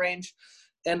the mid-range.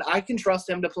 And I can trust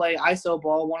him to play ISO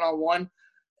ball one-on-one.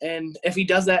 And if he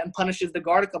does that and punishes the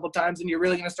guard a couple times, then you're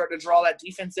really going to start to draw that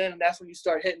defense in, and that's when you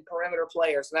start hitting perimeter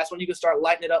players. And that's when you can start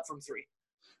lighting it up from three.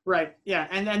 Right. Yeah.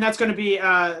 And that's going to be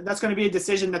a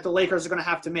decision that the Lakers are going to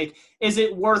have to make. Is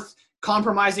it worth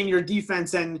compromising your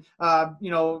defense and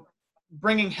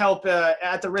bringing help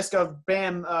at the risk of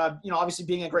Bam, obviously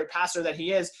being a great passer that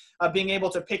he is, being able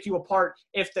to pick you apart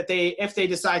if they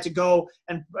decide to go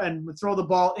and throw the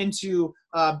ball into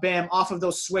Bam off of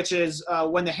those switches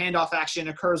when the handoff action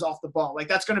occurs off the ball. Like,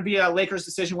 that's going to be a Lakers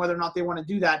decision whether or not they want to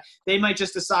do that. They might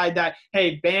just decide that,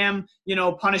 hey, Bam,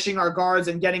 punishing our guards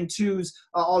and getting twos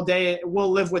all day,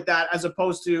 we'll live with that, as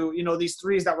opposed to, these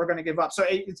threes that we're going to give up. So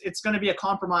it's going to be a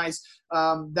compromise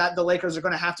that the Lakers are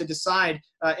going to have to decide,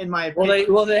 in my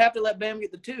opinion. Well, they have to let Bam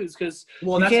get the twos, because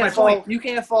that's my point. You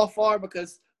can't fall far,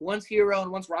 because once Hero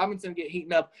and once Robinson get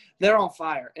heating up, they're on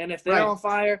fire. And if they're on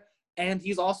fire, and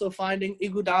he's also finding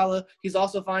Iguodala, he's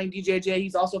also finding DJJ,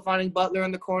 he's also finding Butler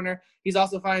in the corner, he's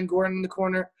also finding Gordon in the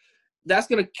corner, that's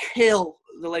going to kill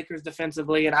the Lakers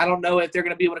defensively. And I don't know if they're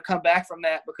going to be able to come back from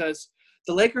that, because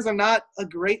the Lakers are not a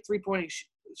great three-point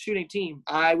shooting team.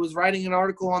 I was writing an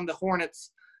article on the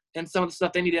Hornets and some of the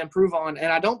stuff they need to improve on,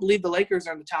 and I don't believe the Lakers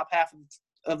are in the top half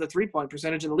of the three-point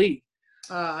percentage in the league.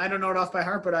 I don't know it off by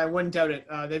heart, but I wouldn't doubt it.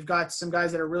 They've got some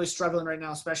guys that are really struggling right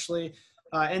now, especially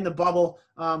in the bubble.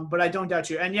 But I don't doubt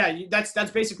you. And yeah, that's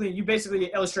basically, you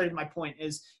basically illustrated my point.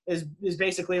 Is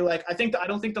basically like, I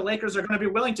don't think the Lakers are going to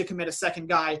be willing to commit a second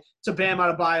guy to Bam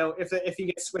Adebayo if he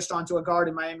gets switched onto a guard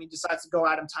and Miami decides to go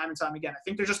at him time and time again. I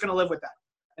think they're just going to live with that.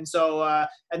 And so,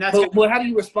 and that's. But how do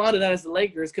you respond to that as the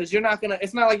Lakers? Because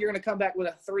it's not like you're going to come back with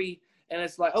a three. And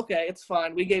it's like, okay, it's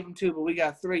fine. We gave them two, but we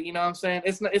got three. You know what I'm saying?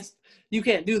 You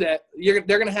can't do that. They're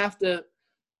going to have to.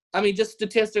 I mean, just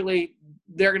statistically,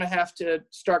 they're going to have to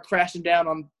start crashing down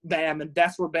on Bam, and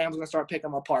that's where Bam's going to start picking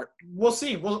them apart. We'll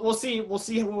see. We'll see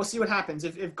what happens.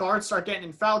 If guards start getting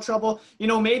in foul trouble,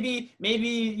 maybe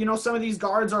some of these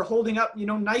guards are holding up,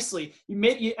 nicely.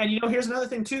 Here's another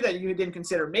thing too that you didn't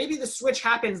consider. Maybe the switch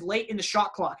happens late in the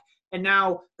shot clock. And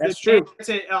now that's true.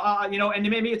 And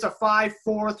maybe it's a 5,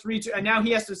 4, 3, 2, and now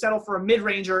he has to settle for a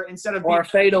mid-ranger instead of a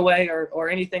fadeaway or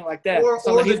anything like that. Or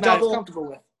the double, comfortable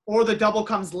with. Or the double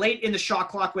comes late in the shot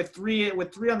clock with three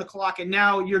on the clock, and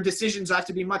now your decisions have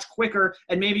to be much quicker,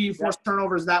 and maybe you force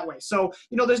turnovers that way. So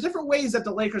there's different ways that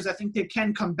the Lakers, I think, they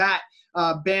can combat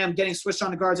Bam getting switched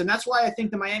on the guards, and that's why I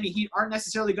think the Miami Heat aren't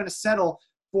necessarily going to settle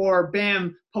for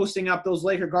Bam posting up those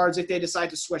Laker guards if they decide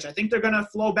to switch. I think they're going to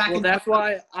flow back. Well, that's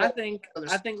why I think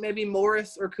maybe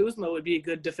Morris or Kuzma would be a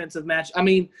good defensive match. I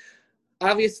mean,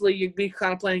 obviously you'd be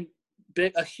kind of playing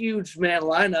a huge man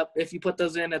lineup if you put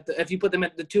those in if you put them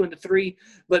at the 2 and the 3.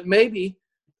 But maybe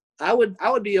I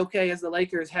would be okay as the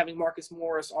Lakers having Marcus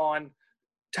Morris on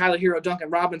Tyler Hero, Duncan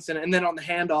Robinson, and then on the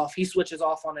handoff he switches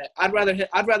off on it. I'd rather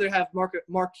have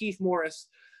Markieff Morris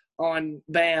on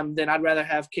Bam than I'd rather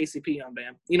have KCP on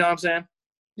Bam. You know what I'm saying?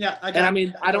 Yeah, I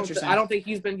don't think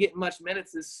he's been getting much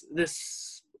minutes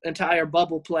this entire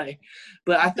bubble play,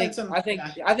 but I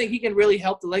think he can really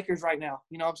help the Lakers right now.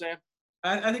 You know what I'm saying?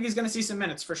 I think he's going to see some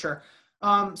minutes for sure.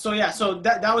 So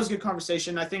that was a good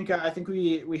conversation. I think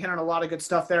we hit on a lot of good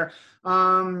stuff there.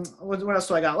 What else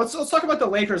do I got? Let's talk about the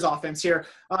Lakers offense here.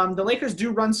 The Lakers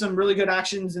do run some really good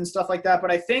actions and stuff like that,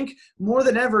 but I think more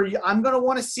than ever, I'm going to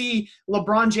want to see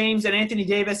LeBron James and Anthony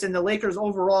Davis and the Lakers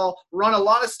overall run a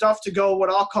lot of stuff to go what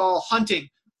I'll call hunting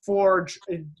for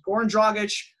Goran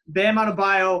Dragic, Bam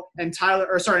Adebayo, and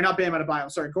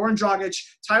Goran Dragic,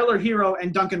 Tyler Hero,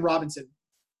 and Duncan Robinson.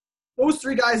 Those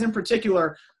three guys in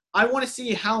particular, I want to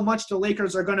see how much the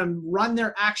Lakers are going to run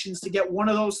their actions to get one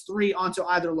of those three onto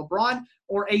either LeBron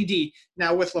or AD.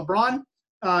 Now, with LeBron,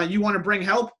 you want to bring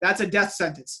help, that's a death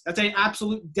sentence. That's an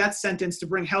absolute death sentence to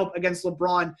bring help against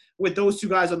LeBron with those two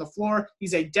guys on the floor.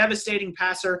 He's a devastating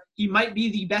passer. He might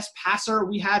be the best passer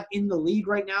we have in the league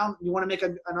right now. You want to make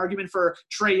an argument for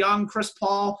Trae Young, Chris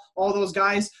Paul, all those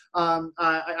guys.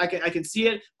 I can see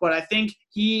it, but I think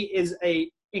he is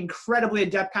a incredibly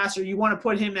adept passer. You want to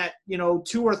put him at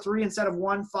 2 or 3 instead of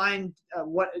 1. Fine.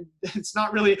 It's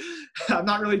not really. I'm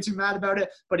not really too mad about it.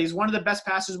 But he's one of the best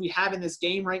passers we have in this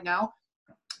game right now,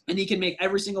 and he can make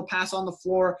every single pass on the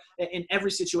floor in every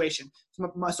situation.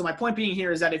 So my point being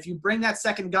here is that if you bring that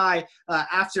second guy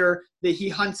after he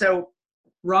hunts out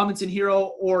Robinson,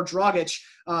 Hero, or Dragic,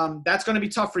 that's going to be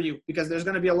tough for you because there's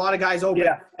going to be a lot of guys open.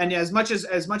 Yeah. And as much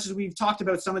as we've talked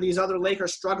about some of these other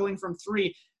Lakers struggling from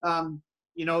three,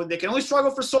 they can only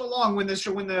struggle for so long when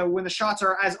the shots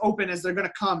are as open as they're going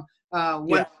to come when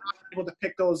they're not able to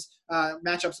pick those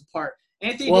matchups apart.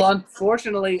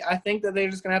 Unfortunately, I think that they're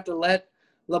just going to have to let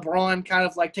LeBron kind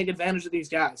of like take advantage of these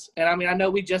guys. And I mean, I know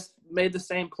we just made the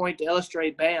same point to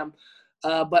illustrate Bam,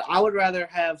 but I would rather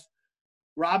have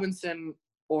Robinson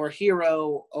or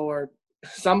Hero or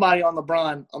somebody on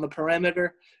LeBron on the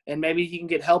perimeter, and maybe he can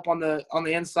get help on the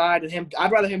inside. And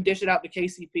I'd rather him dish it out to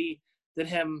KCP than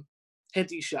him hit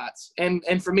these shots.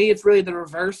 And for me, it's really the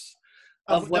reverse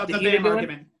of what the Heat are doing.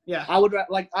 Argument. Yeah, I would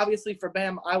like, obviously for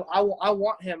Bam, I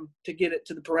want him to get it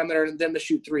to the perimeter and then to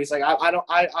shoot threes. Like I don't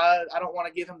want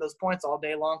to give him those points all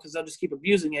day long because they'll just keep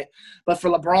abusing it. But for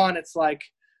LeBron, it's like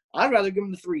I'd rather give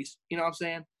him the threes. You know what I'm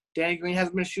saying? Danny Green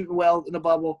hasn't been shooting well in the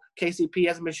bubble. KCP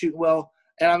hasn't been shooting well,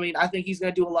 and I mean I think he's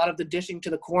going to do a lot of the dishing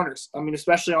to the corners. I mean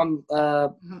especially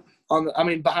behind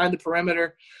the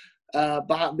perimeter.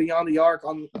 Beyond the arc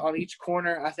on each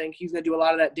corner, I think he's going to do a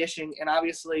lot of that dishing. And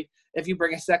obviously, if you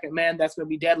bring a second man, that's going to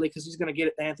be deadly because he's going to get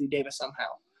it to Anthony Davis somehow.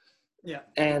 Yeah,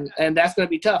 and that's going to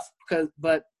be tough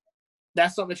but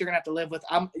that's something that you're going to have to live with.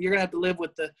 You're going to have to live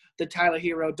with the Tyler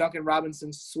Hero, Duncan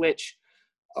Robinson switch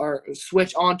on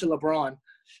to LeBron.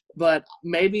 But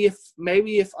maybe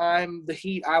if I'm the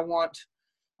Heat, I want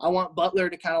Butler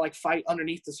to kind of like fight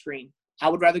underneath the screen. I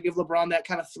would rather give LeBron that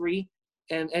kind of three.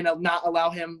 And not allow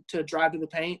him to drive to the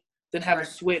paint, then have a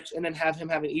switch and then have him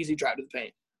have an easy drive to the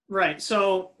paint. Right.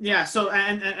 So, yeah. So,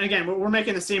 and again, we're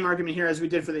making the same argument here as we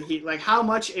did for the Heat. Like, how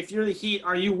much, if you're the Heat,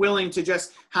 are you willing to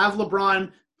just have LeBron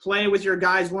play with your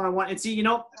guys one-on-one? And see,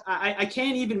 I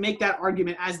can't even make that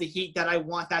argument as the Heat that I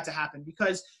want that to happen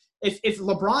because if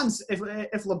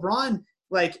LeBron –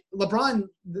 like LeBron,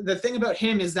 the thing about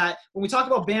him is that when we talk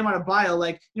about Bam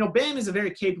Adebayo, Bam is a very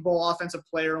capable offensive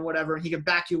player and whatever, and he can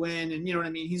back you in, and you know what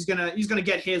I mean. He's gonna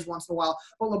get his once in a while,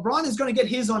 but LeBron is gonna get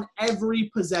his on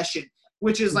every possession,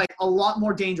 which is like a lot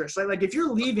more dangerous. Right? Like if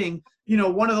you're leaving,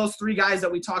 one of those three guys that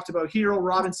we talked about, Hero,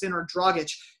 Robinson, or Dragic,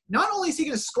 not only is he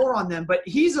gonna score on them, but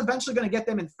he's eventually gonna get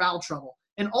them in foul trouble.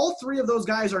 And all three of those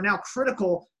guys are now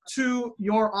critical to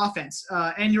your offense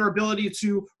and your ability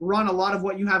to run a lot of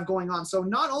what you have going on. So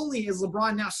not only is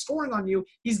LeBron now scoring on you,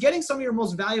 he's getting some of your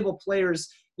most valuable players,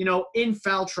 in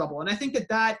foul trouble. And I think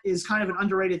that is kind of an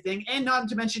underrated thing. And not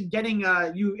to mention getting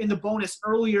you in the bonus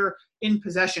earlier in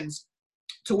possessions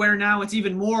to where now it's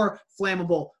even more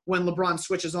flammable when LeBron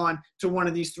switches on to one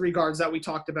of these three guards that we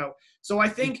talked about. So I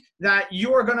think that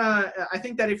I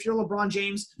think that if you're LeBron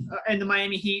James and the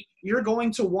Miami Heat, you're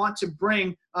going to want to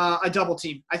bring a double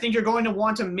team. I think you're going to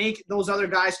want to make those other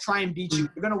guys try and beat you.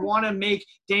 You're going to want to make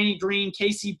Danny Green,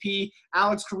 KCP,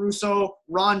 Alex Caruso,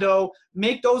 Rondo,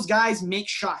 make those guys make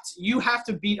shots. You have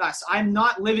to beat us. I'm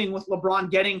not living with LeBron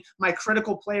getting my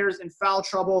critical players in foul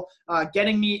trouble,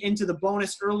 getting me into the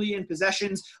bonus early in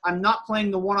possessions. I'm not playing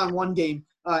the one-on-one game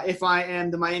if I am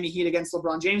the Miami Heat against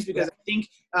LeBron James because I think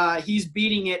he's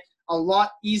beating it a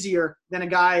lot easier than a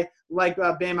guy like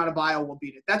Bam Adebayo will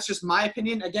beat it. That's just my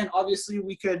opinion. Again, obviously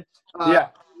we could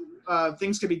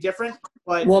things could be different.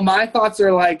 But my thoughts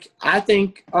are like I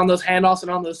think on those handoffs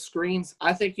and on those screens,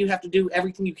 I think you have to do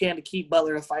everything you can to keep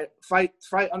Butler to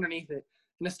fight underneath it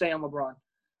and to stay on LeBron.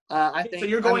 I think so.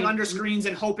 You're going under screens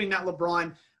and hoping that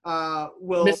LeBron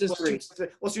will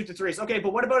shoot the threes. Okay,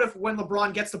 but what about if when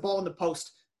LeBron gets the ball in the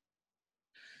post?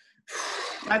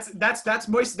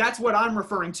 That's what I'm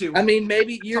referring to. I mean,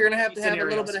 maybe you're gonna have to have a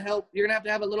little bit of help. You're gonna have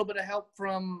to have a little bit of help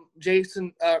from Jay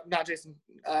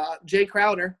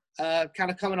Crowder,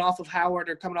 kind of coming off of Howard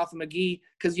or coming off of McGee,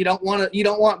 because you don't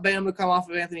want Bam to come off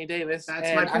of Anthony Davis.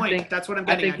 That's my point. That's what I'm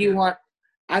getting at.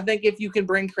 I think if you can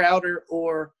bring Crowder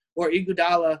or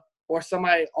Iguodala or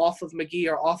somebody off of McGee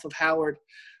or off of Howard,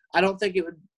 I don't think it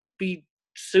would be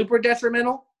super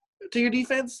detrimental to your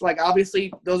defense. Like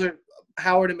obviously those are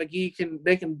Howard and McGee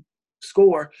can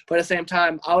score, but at the same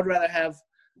time, I would rather have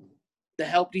the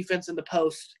help defense in the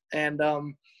post. And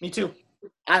me too.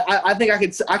 I think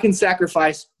I can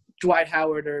sacrifice Dwight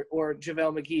Howard or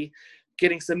JaVale McGee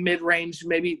getting some mid-range,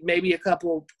 maybe a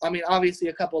couple. I mean, obviously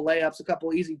a couple layups, a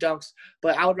couple easy dunks,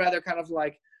 but I would rather kind of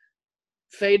like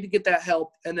fade to get that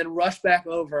help and then rush back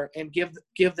over and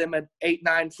give them an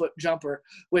 8-9 foot jumper,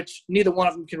 which neither one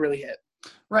of them can really hit.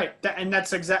 Right, and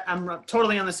that's exact. I'm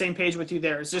totally on the same page with you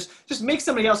there. It's just make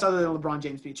somebody else other than LeBron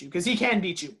James beat you, because he can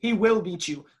beat you. He will beat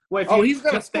you. He's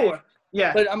gonna score.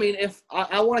 Yeah, but I mean, if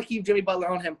I want to keep Jimmy Butler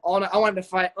on him, I want him to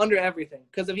fight under everything,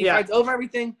 because if he fights over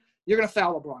everything, you're going to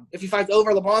foul LeBron. If he fights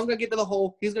over, LeBron's going to get to the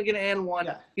hole. He's going to get an and one.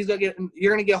 Yeah.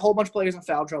 You're going to get a whole bunch of players in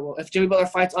foul trouble. If Jimmy Butler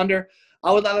fights under,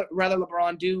 I would rather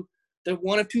LeBron do the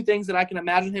one of two things that I can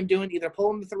imagine him doing, either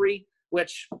pull him the three,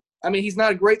 which, I mean, he's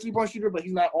not a great three-point shooter, but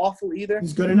he's not awful either.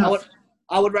 He's good enough.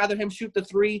 I would rather him shoot the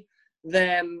three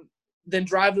than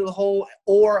drive to the hole,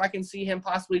 or I can see him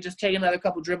possibly just taking another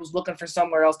couple dribbles, looking for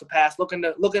somewhere else to pass,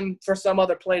 looking for some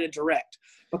other play to direct.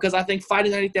 Because I think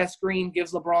fighting underneath that screen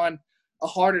gives LeBron a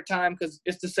harder time because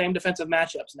it's the same defensive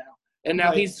matchups now. And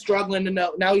now he's struggling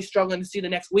to see the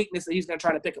next weakness that he's going to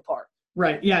try to pick apart.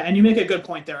 Right. Yeah, and you make a good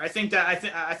point there. I think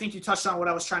you touched on what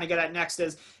I was trying to get at next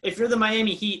is if you're the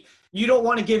Miami Heat, you don't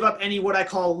want to give up any what I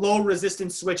call low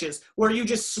resistance switches where you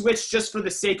just switch just for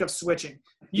the sake of switching.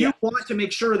 You want to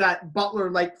make sure that Butler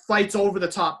fights over the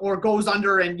top or goes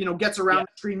under and gets around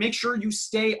the screen. Make sure you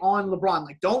stay on LeBron.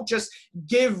 Don't just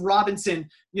give Robinson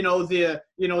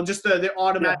the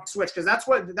automatic switch, because that's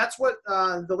what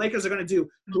the Lakers are going to do.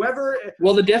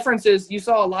 Well, the difference is you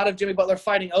saw a lot of Jimmy Butler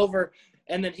fighting over,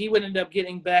 and then he would end up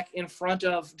getting back in front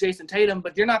of Jason Tatum,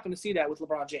 but you're not going to see that with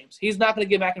LeBron James. He's not going to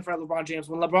get back in front of LeBron James.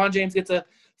 When LeBron James gets a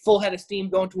full head of steam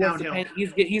going towards the paint,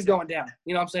 he's going down.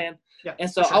 You know what I'm saying? Yeah, and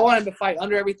so I want him to fight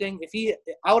under everything.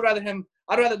 I'd rather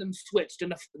them switch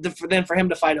than for him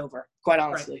to fight over, quite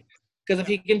honestly. Because if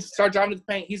he can start driving to the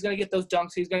paint, he's going to get those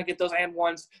dunks. He's going to get those and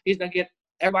ones. He's going to get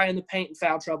everybody in the paint in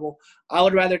foul trouble. I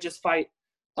would rather just fight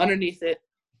underneath it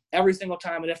every single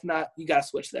time, and if not, you got to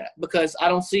switch that, because I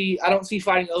don't see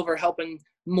fighting over helping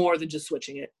more than just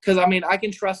switching it. Because I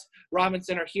can trust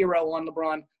Robinson or Hero on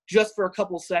LeBron just for a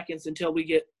couple seconds until we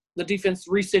get the defense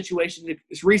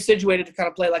resituated to kind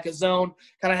of play like a zone,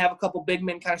 kind of have a couple big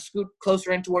men kind of scoot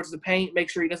closer in towards the paint, make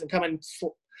sure he doesn't come in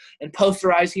and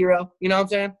posterize Hero. You know what I'm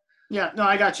saying? Yeah, no,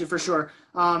 I got you for sure.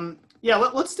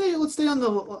 Let's stay on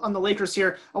the Lakers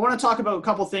here. I want to talk about a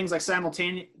couple things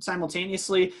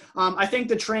simultaneously. I think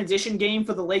the transition game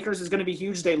for the Lakers is going to be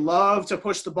huge. They love to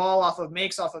push the ball off of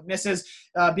makes, off of misses,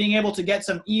 being able to get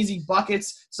some easy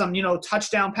buckets, some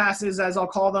touchdown passes, as I'll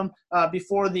call them,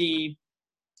 before the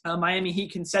Miami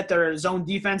Heat can set their zone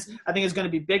defense. I think is going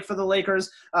to be big for the Lakers.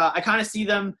 I kind of see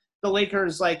the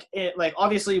Lakers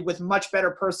obviously with much better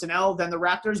personnel than the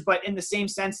Raptors, but in the same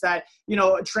sense that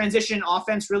transition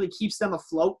offense really keeps them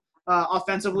afloat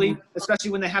offensively,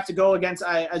 especially when they have to go against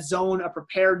a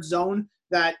prepared zone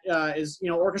that is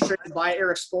orchestrated by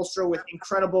Eric Spoelstra with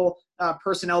incredible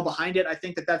personnel behind it. I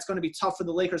think that's going to be tough for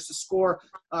the Lakers to score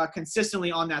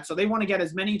consistently on that. So they want to get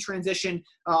as many transition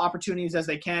opportunities as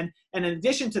they can. And in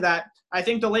addition to that, I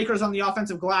think the Lakers on the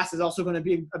offensive glass is also going to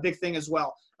be a big thing as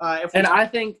well. I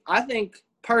think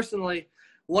personally,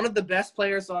 one of the best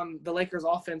players on the Lakers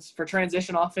offense for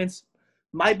transition offense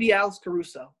might be Alex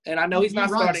Caruso. And I know he's not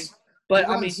starting, but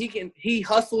he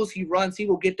hustles, he runs, he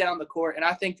will get down the court. And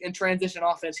I think in transition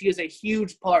offense, he is a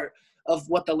huge part of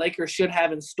what the Lakers should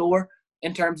have in store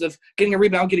in terms of getting a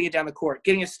rebound, getting it down the court,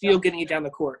 getting a steal, getting it down the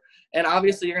court. And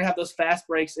obviously you're going to have those fast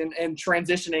breaks and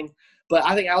transitioning. But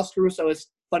I think Alex Caruso is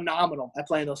phenomenal at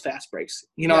playing those fast breaks.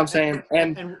 You know what I'm saying?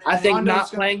 And I think not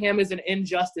playing him is an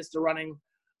injustice to running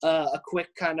a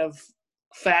quick kind of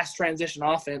fast transition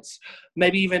offense.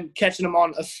 Maybe even catching him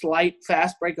on a slight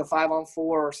fast break, a 5-on-4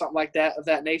 or something like that of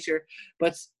that nature.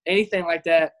 But anything like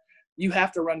that, you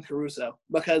have to run Caruso,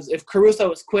 because if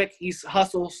Caruso is quick, he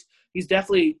hustles. He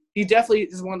definitely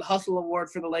is won the hustle award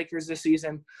for the Lakers this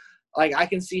season. I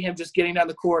can see him just getting down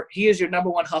the court. He is your number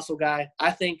one hustle guy.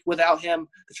 I think without him,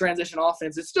 the transition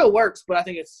offense, it still works, but I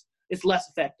think it's less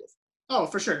effective. Oh,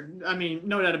 for sure.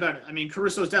 No doubt about it.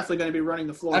 Caruso is definitely going to be running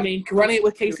the floor. Running it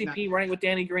with KCP, running with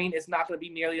Danny Green is not going to be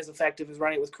nearly as effective as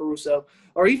running it with Caruso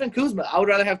or even Kuzma. I would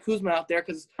rather have Kuzma out there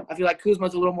because I feel like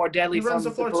Kuzma's a little more deadly from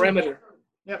the perimeter. Too.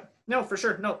 Yep. No, for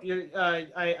sure. No,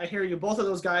 I hear you. Both of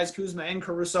those guys, Kuzma and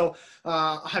Caruso,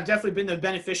 have definitely been the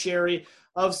beneficiary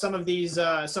of some of these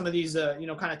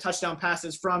kind of touchdown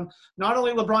passes from not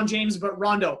only LeBron James but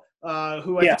Rondo,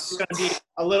 who I think is going to be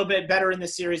a little bit better in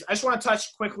this series. I just want to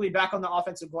touch quickly back on the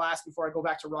offensive glass before I go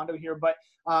back to Rondo here. But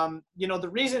the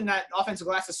reason that offensive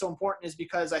glass is so important is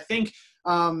because I think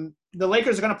the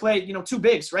Lakers are going to play two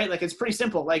bigs, right? It's pretty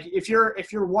simple.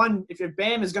 If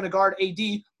Bam is going to guard AD,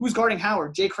 who's guarding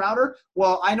Howard? Jay Crowder?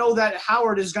 Well, I know that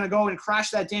Howard is going to go and crash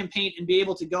that damn paint and be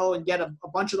able to go and get a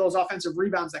bunch of those offensive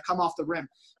rebounds that come off the rim.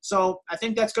 So I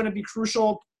think that's going to be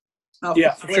crucial. For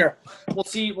sure. We'll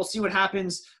see what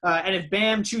happens. And if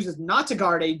Bam chooses not to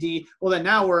guard AD, well, then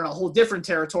now we're in a whole different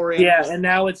territory. Yeah, and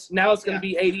now it's going to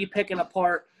be AD picking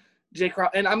apart Jay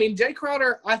Crowder. And Jay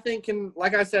Crowder, I think can,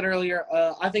 like I said earlier,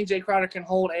 I think Jay Crowder can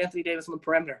hold Anthony Davis on the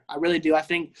perimeter. I really do. I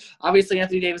think obviously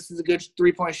Anthony Davis is a good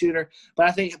 3-point shooter, but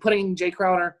I think putting Jay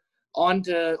Crowder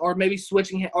onto, or maybe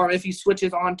switching, or if he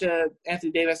switches onto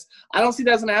Anthony Davis, I don't see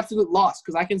that as an absolute loss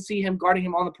because I can see him guarding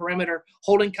him on the perimeter,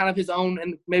 holding kind of his own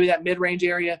in maybe that mid-range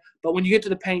area. But when you get to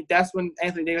the paint, that's when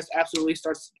Anthony Davis absolutely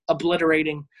starts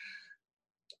obliterating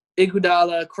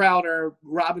Iguodala, Crowder,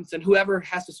 Robinson, whoever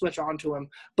has to switch onto him.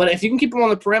 But if you can keep him on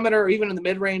the perimeter or even in the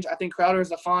mid-range, I think Crowder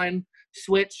is a fine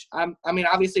switch. I mean,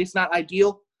 obviously it's not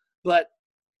ideal, but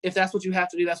if that's what you have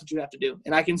to do, that's what you have to do.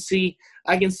 And I can see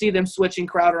them switching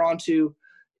Crowder onto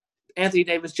Anthony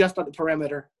Davis just on the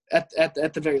perimeter at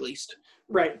the very least.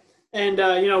 Right. And,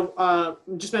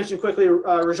 just mention quickly,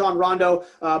 Rajon Rondo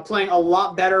playing a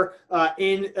lot better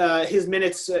in his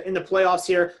minutes in the playoffs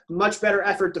here. Much better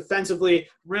effort defensively,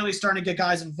 really starting to get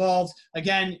guys involved.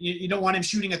 Again, you don't want him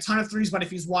shooting a ton of threes, but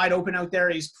if he's wide open out there,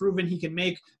 he's proven he can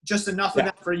make just enough of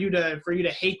that for you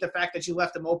to hate the fact that you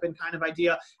left him open kind of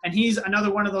idea. And he's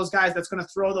another one of those guys that's going to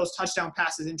throw those touchdown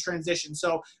passes in transition.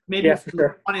 So maybe if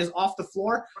LeBron is off the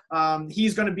floor,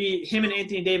 he's going to be – him and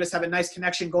Anthony Davis have a nice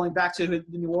connection going back to the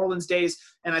New Orleans days,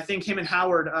 and I think him and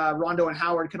Howard, Rondo and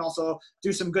Howard, can also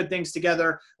do some good things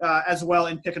together as well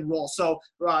in pick and roll. So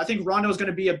I think Rondo is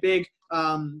going to be a big.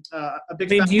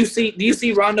 Do you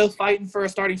see Rondo fighting for a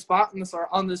starting spot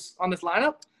on this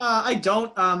lineup? I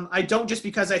don't just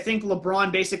because I think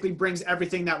LeBron basically brings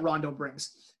everything that Rondo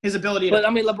brings. His ability. But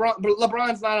I mean,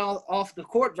 LeBron's not off the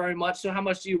court very much. So how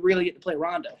much do you really get to play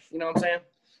Rondo? You know what I'm saying?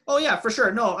 Oh yeah, for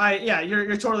sure. No,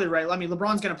 you're totally right. I mean,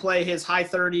 LeBron's going to play his high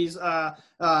 30s.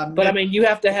 But I mean, you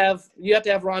have to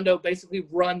have Rondo basically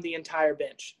run the entire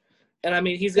bench, and I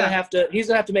mean, he's going to have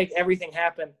to make everything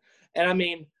happen. And I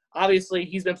mean, obviously,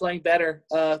 he's been playing better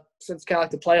since kind of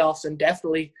like the playoffs, and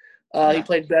definitely he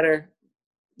played better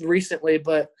recently.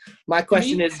 But my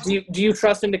question is, do you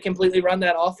trust him to completely run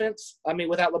that offense? I mean,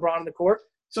 without LeBron on the court.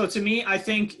 So to me, I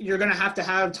think you're going to have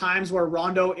times where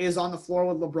Rondo is on the floor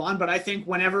with LeBron, but I think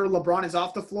whenever LeBron is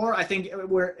off the floor, I think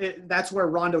that's where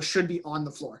Rondo should be on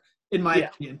the floor, in my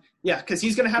opinion. Yeah, because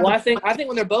he's going to have. Well, I think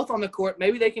when they're both on the court,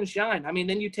 maybe they can shine. I mean,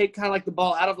 then you take kind of like the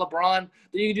ball out of LeBron,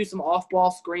 then you can do some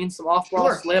off-ball screens, some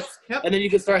off-ball slips, and then you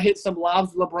can start hitting some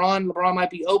lobs with LeBron. LeBron might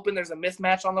be open. There's a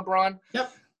mismatch on LeBron.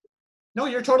 Yep. No,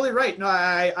 you're totally right. No,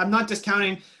 I'm not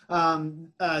discounting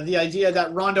the idea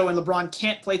that Rondo and LeBron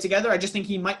can't play together. I just think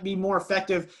he might be more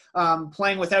effective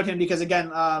playing without him because, again,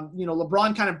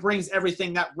 LeBron kind of brings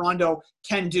everything that Rondo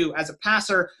can do as a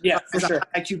passer, as an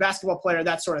IQ basketball player,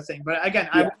 that sort of thing. But, again,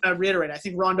 I want to reiterate, I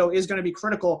think Rondo is going to be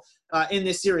critical in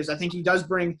this series. I think he does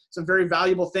bring some very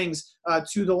valuable things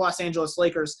to the Los Angeles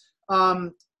Lakers.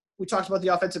 We talked about the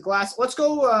offensive glass. Let's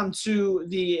go to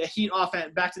the Heat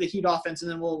offense, back to the Heat offense, and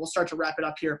then we'll start to wrap it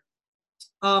up here.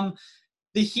 The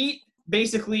Heat,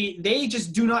 basically, they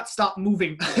just do not stop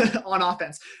moving on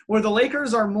offense. Where the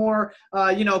Lakers are more,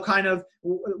 kind of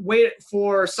wait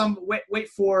for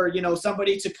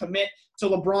somebody to commit to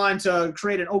LeBron to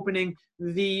create an opening.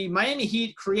 The Miami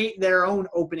Heat create their own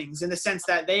openings in the sense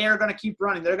that they are going to keep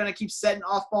running. They're going to keep setting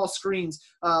off-ball screens,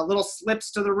 little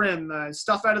slips to the rim,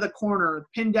 stuff out of the corner,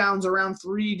 pin downs around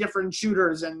three different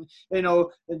shooters, and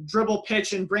dribble,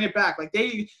 pitch, and bring it back.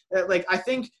 I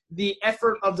think the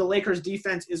effort of the Lakers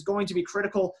defense is going to be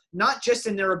critical, not just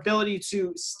in their ability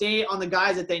to stay on the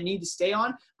guys that they need to stay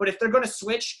on, but if they're going to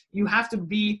switch, you have to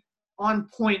be on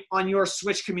point on your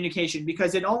switch communication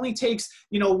because it only takes,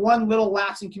 one little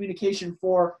lapse in communication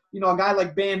for, a guy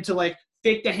like Bam to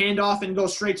fake the handoff and go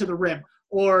straight to the rim,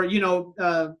 or, you don't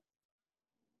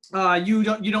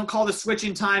call the switch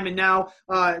in time and now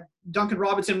Duncan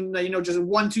Robinson, just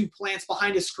 1-2 plants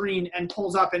behind his screen and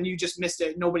pulls up and you just missed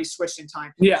it. Nobody switched in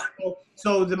time. Yeah.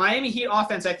 So the Miami Heat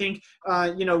offense, I think,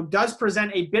 does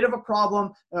present a bit of a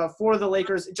problem for the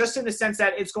Lakers, just in the sense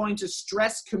that it's going to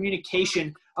stress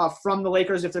communication from the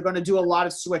Lakers if they're going to do a lot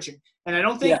of switching. And I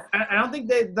don't think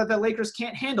that the Lakers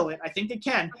can't handle it. I think they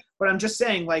can, but I'm just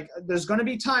saying, there's going to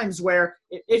be times where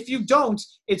if you don't,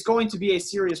 it's going to be a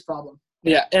serious problem.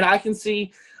 Yeah, and I can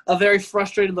see a very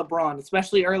frustrated LeBron,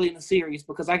 especially early in the series,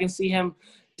 because I can see him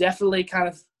definitely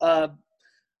getting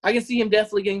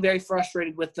very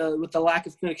frustrated with the lack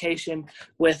of communication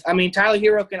Tyler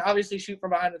Hero can obviously shoot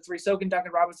from behind the three, so can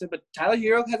Duncan Robinson, but Tyler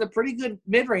Hero has a pretty good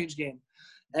mid-range game.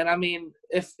 And I mean,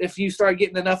 if you start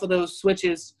getting enough of those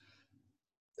switches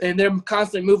and they're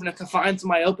constantly moving to find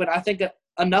somebody open, I think that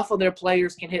enough of their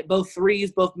players can hit both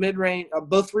threes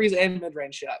and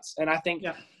mid-range shots. And I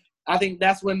think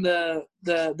that's when the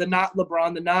not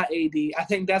LeBron, the not AD, I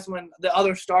think that's when the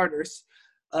other starters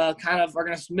kind of are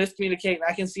going to miscommunicate. And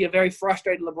I can see a very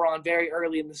frustrated LeBron very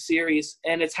early in the series,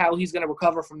 and it's how he's going to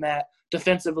recover from that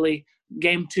defensively.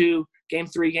 Game 2, Game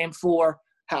 3, Game 4.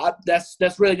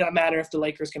 That's really going to matter if the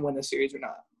Lakers can win this series or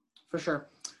not. For sure.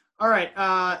 All right.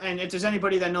 And if there's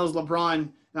anybody that knows LeBron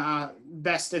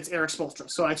best, it's Eric Spoelstra.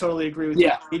 So I totally agree with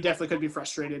you. He definitely could be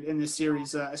frustrated in this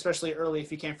series, especially early if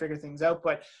he can't figure things out.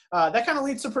 But that kind of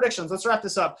leads to predictions. Let's wrap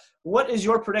this up. What is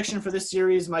your prediction for this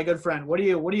series, my good friend? What do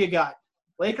you got?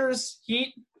 Lakers,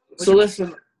 Heat? So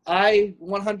listen, I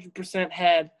 100%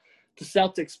 had the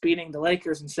Celtics beating the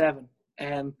Lakers in 7.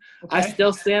 And I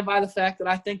still stand by the fact that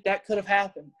I think that could have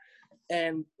happened.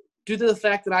 And due to the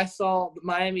fact that I saw the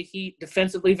Miami Heat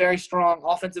defensively very strong,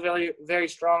 offensively very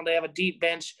strong, they have a deep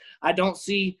bench. I don't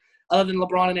see, other than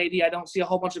LeBron and AD, I don't see a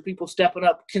whole bunch of people stepping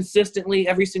up consistently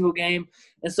every single game.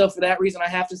 And so for that reason, I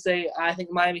have to say I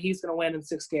think Miami Heat's going to win in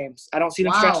 6 games. I don't see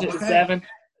them stretching it to 7.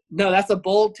 No, that's a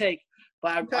bold take,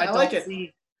 but I don't like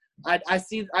see. I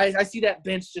see that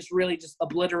bench just really just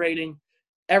obliterating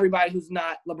everybody who's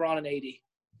not LeBron and AD.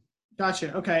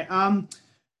 Gotcha. Okay.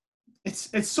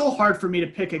 It's so hard for me to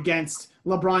pick against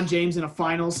LeBron James in a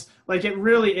finals. Like, it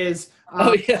really is.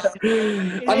 Is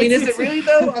it really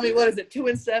though? I mean, what is it?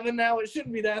 2-7 now? It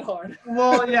shouldn't be that hard.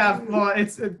 Well, yeah. Well,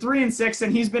 it's 3-6,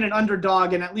 and he's been an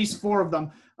underdog in at least 4 of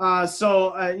them. And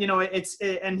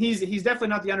he's definitely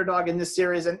not the underdog in this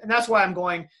series, and that's why I'm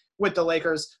going with the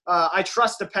Lakers. I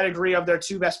trust the pedigree of their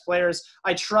 2 best players.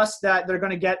 I trust that they're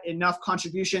going to get enough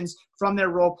contributions from their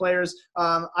role players.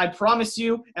 I promise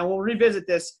you, and we'll revisit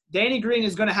this, Danny Green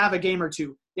is going to have a game or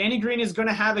 2. Danny Green is going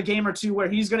to have a game or 2 where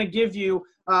he's going to give you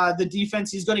the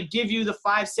defense. He's going to give you the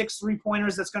 5-6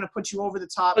 3-pointers that's going to put you over the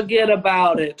top. Forget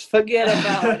about it.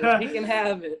 He can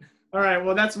have it. All right,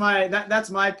 well, that's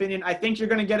my opinion. I think you're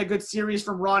going to get a good series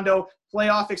from Rondo,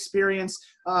 playoff experience.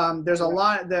 There's a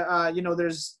lot that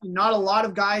there's not a lot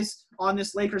of guys on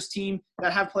this Lakers team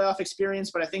that have playoff experience,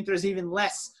 but I think there's even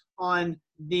less on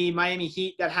the Miami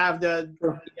Heat that have the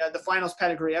finals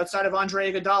pedigree. Outside of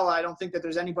Andre Iguodala, I don't think that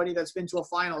there's anybody that's been to a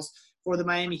finals for the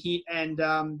Miami Heat, and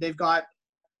they've got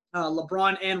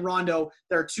LeBron and Rondo.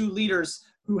 They're 2 leaders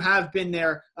who have been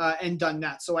there and done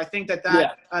that. So I think that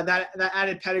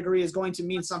added pedigree is going to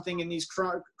mean something in these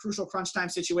crucial crunch time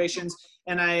situations.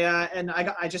 And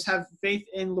I just have faith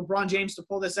in LeBron James to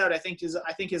pull this out. I think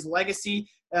his legacy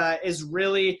is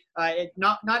really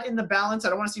not in the balance. I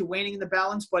don't want to see waning in the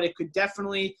balance, but it could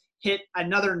definitely hit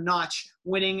another notch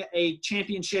winning a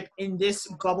championship in this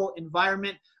bubble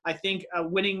environment. I think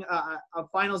winning a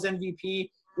finals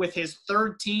MVP with his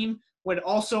 3rd team would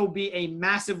also be a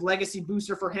massive legacy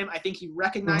booster for him. I think he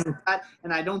recognizes that,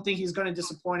 and I don't think he's going to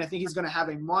disappoint. I think he's going to have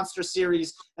a monster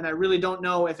series, and I really don't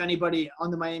know if anybody on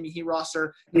the Miami Heat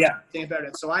roster can think about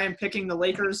it. So I am picking the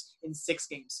Lakers in 6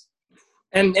 games.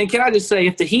 And can I just say,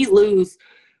 if the Heat lose,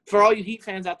 for all you Heat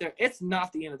fans out there, it's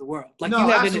not the end of the world. Like,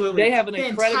 no, absolutely. They have an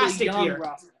incredibly young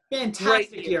roster.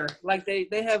 Fantastic year. Like they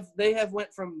have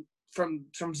went from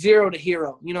 0 to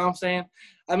hero. You know what I'm saying?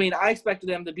 I mean, I expected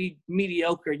them to be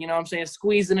mediocre, you know what I'm saying,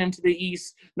 squeezing into the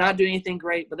East, not doing anything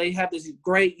great, but they have this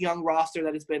great young roster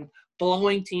that has been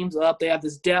blowing teams up. They have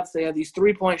this depth. They have these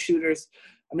 3-point shooters.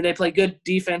 I mean, they play good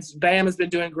defense. Bam has been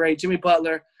doing great. Jimmy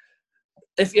Butler.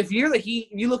 If you're the Heat,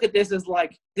 you look at this as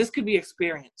like, this could be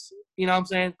experience. You know what I'm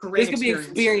saying? This could be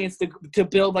experience to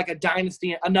build like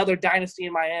another dynasty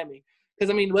in Miami. Because,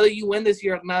 I mean, whether you win this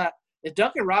year or not, if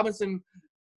Duncan Robinson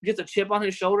gets a chip on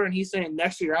his shoulder and he's saying,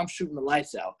 next year I'm shooting the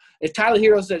lights out. If Tyler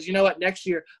Hero says, you know what, next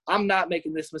year I'm not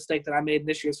making this mistake that I made in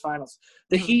this year's finals,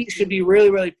 the Heat should be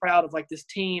really, really proud of, like, this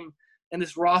team and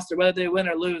this roster, whether they win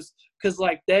or lose, because,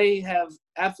 like, they have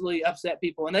absolutely upset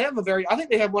people. And they have I think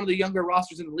they have one of the younger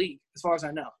rosters in the league, as far as I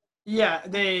know. Yeah,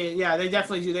 they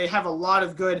definitely do. They have a lot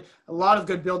of good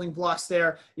building blocks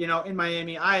there, you know, in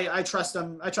Miami. I trust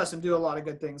them. I trust them to do a lot of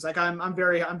good things. Like, I'm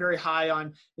very high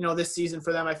on, you know, this season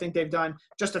for them. I think they've done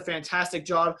just a fantastic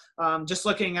job. Just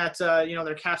looking at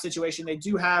their cap situation, they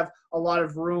do have a lot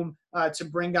of room to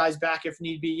bring guys back if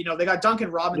need be. You know, they got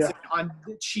Duncan Robinson on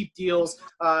cheap deals.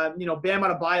 Bam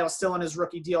Adebayo still on his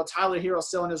rookie deal. Tyler Hero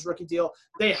still on his rookie deal.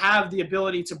 They have the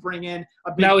ability to bring in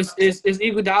a big. Now is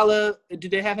Iguodala? Do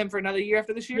they have him for another year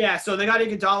after this year? Yeah, so they got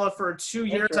Iguodala for 2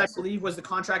 years, I believe, was the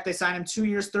contract they signed him. 2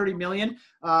 years, $30 million.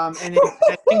 And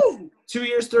I think 2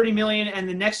 years, $30 million, and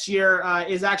the next year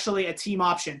is actually a team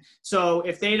option. So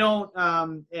if they don't,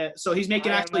 so he's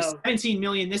making actually $17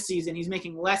 million this season. He's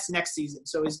making less next season.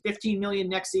 So he's $15 million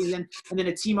next season, and then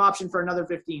a team option for another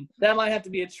 15. That might have to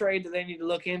be a trade that they need to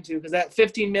look into, because that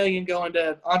 $15 million going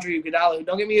to Andre Iguodala, who,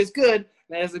 don't get me, is good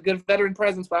and has a good veteran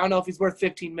presence, but I don't know if he's worth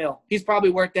 $15 million. He's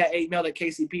probably worth that $8 million that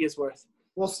KCP is worth.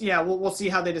 We'll see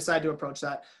how they decide to approach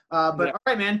that. All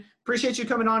right, man, appreciate you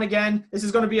coming on again. This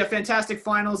is going to be a fantastic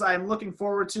finals. I am looking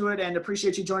forward to it, and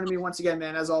appreciate you joining me once again,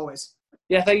 man, as always.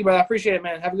 Yeah, thank you, brother. I appreciate it,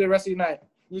 man. Have a good rest of your night.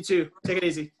 You too. Take it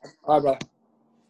easy. All right, brother.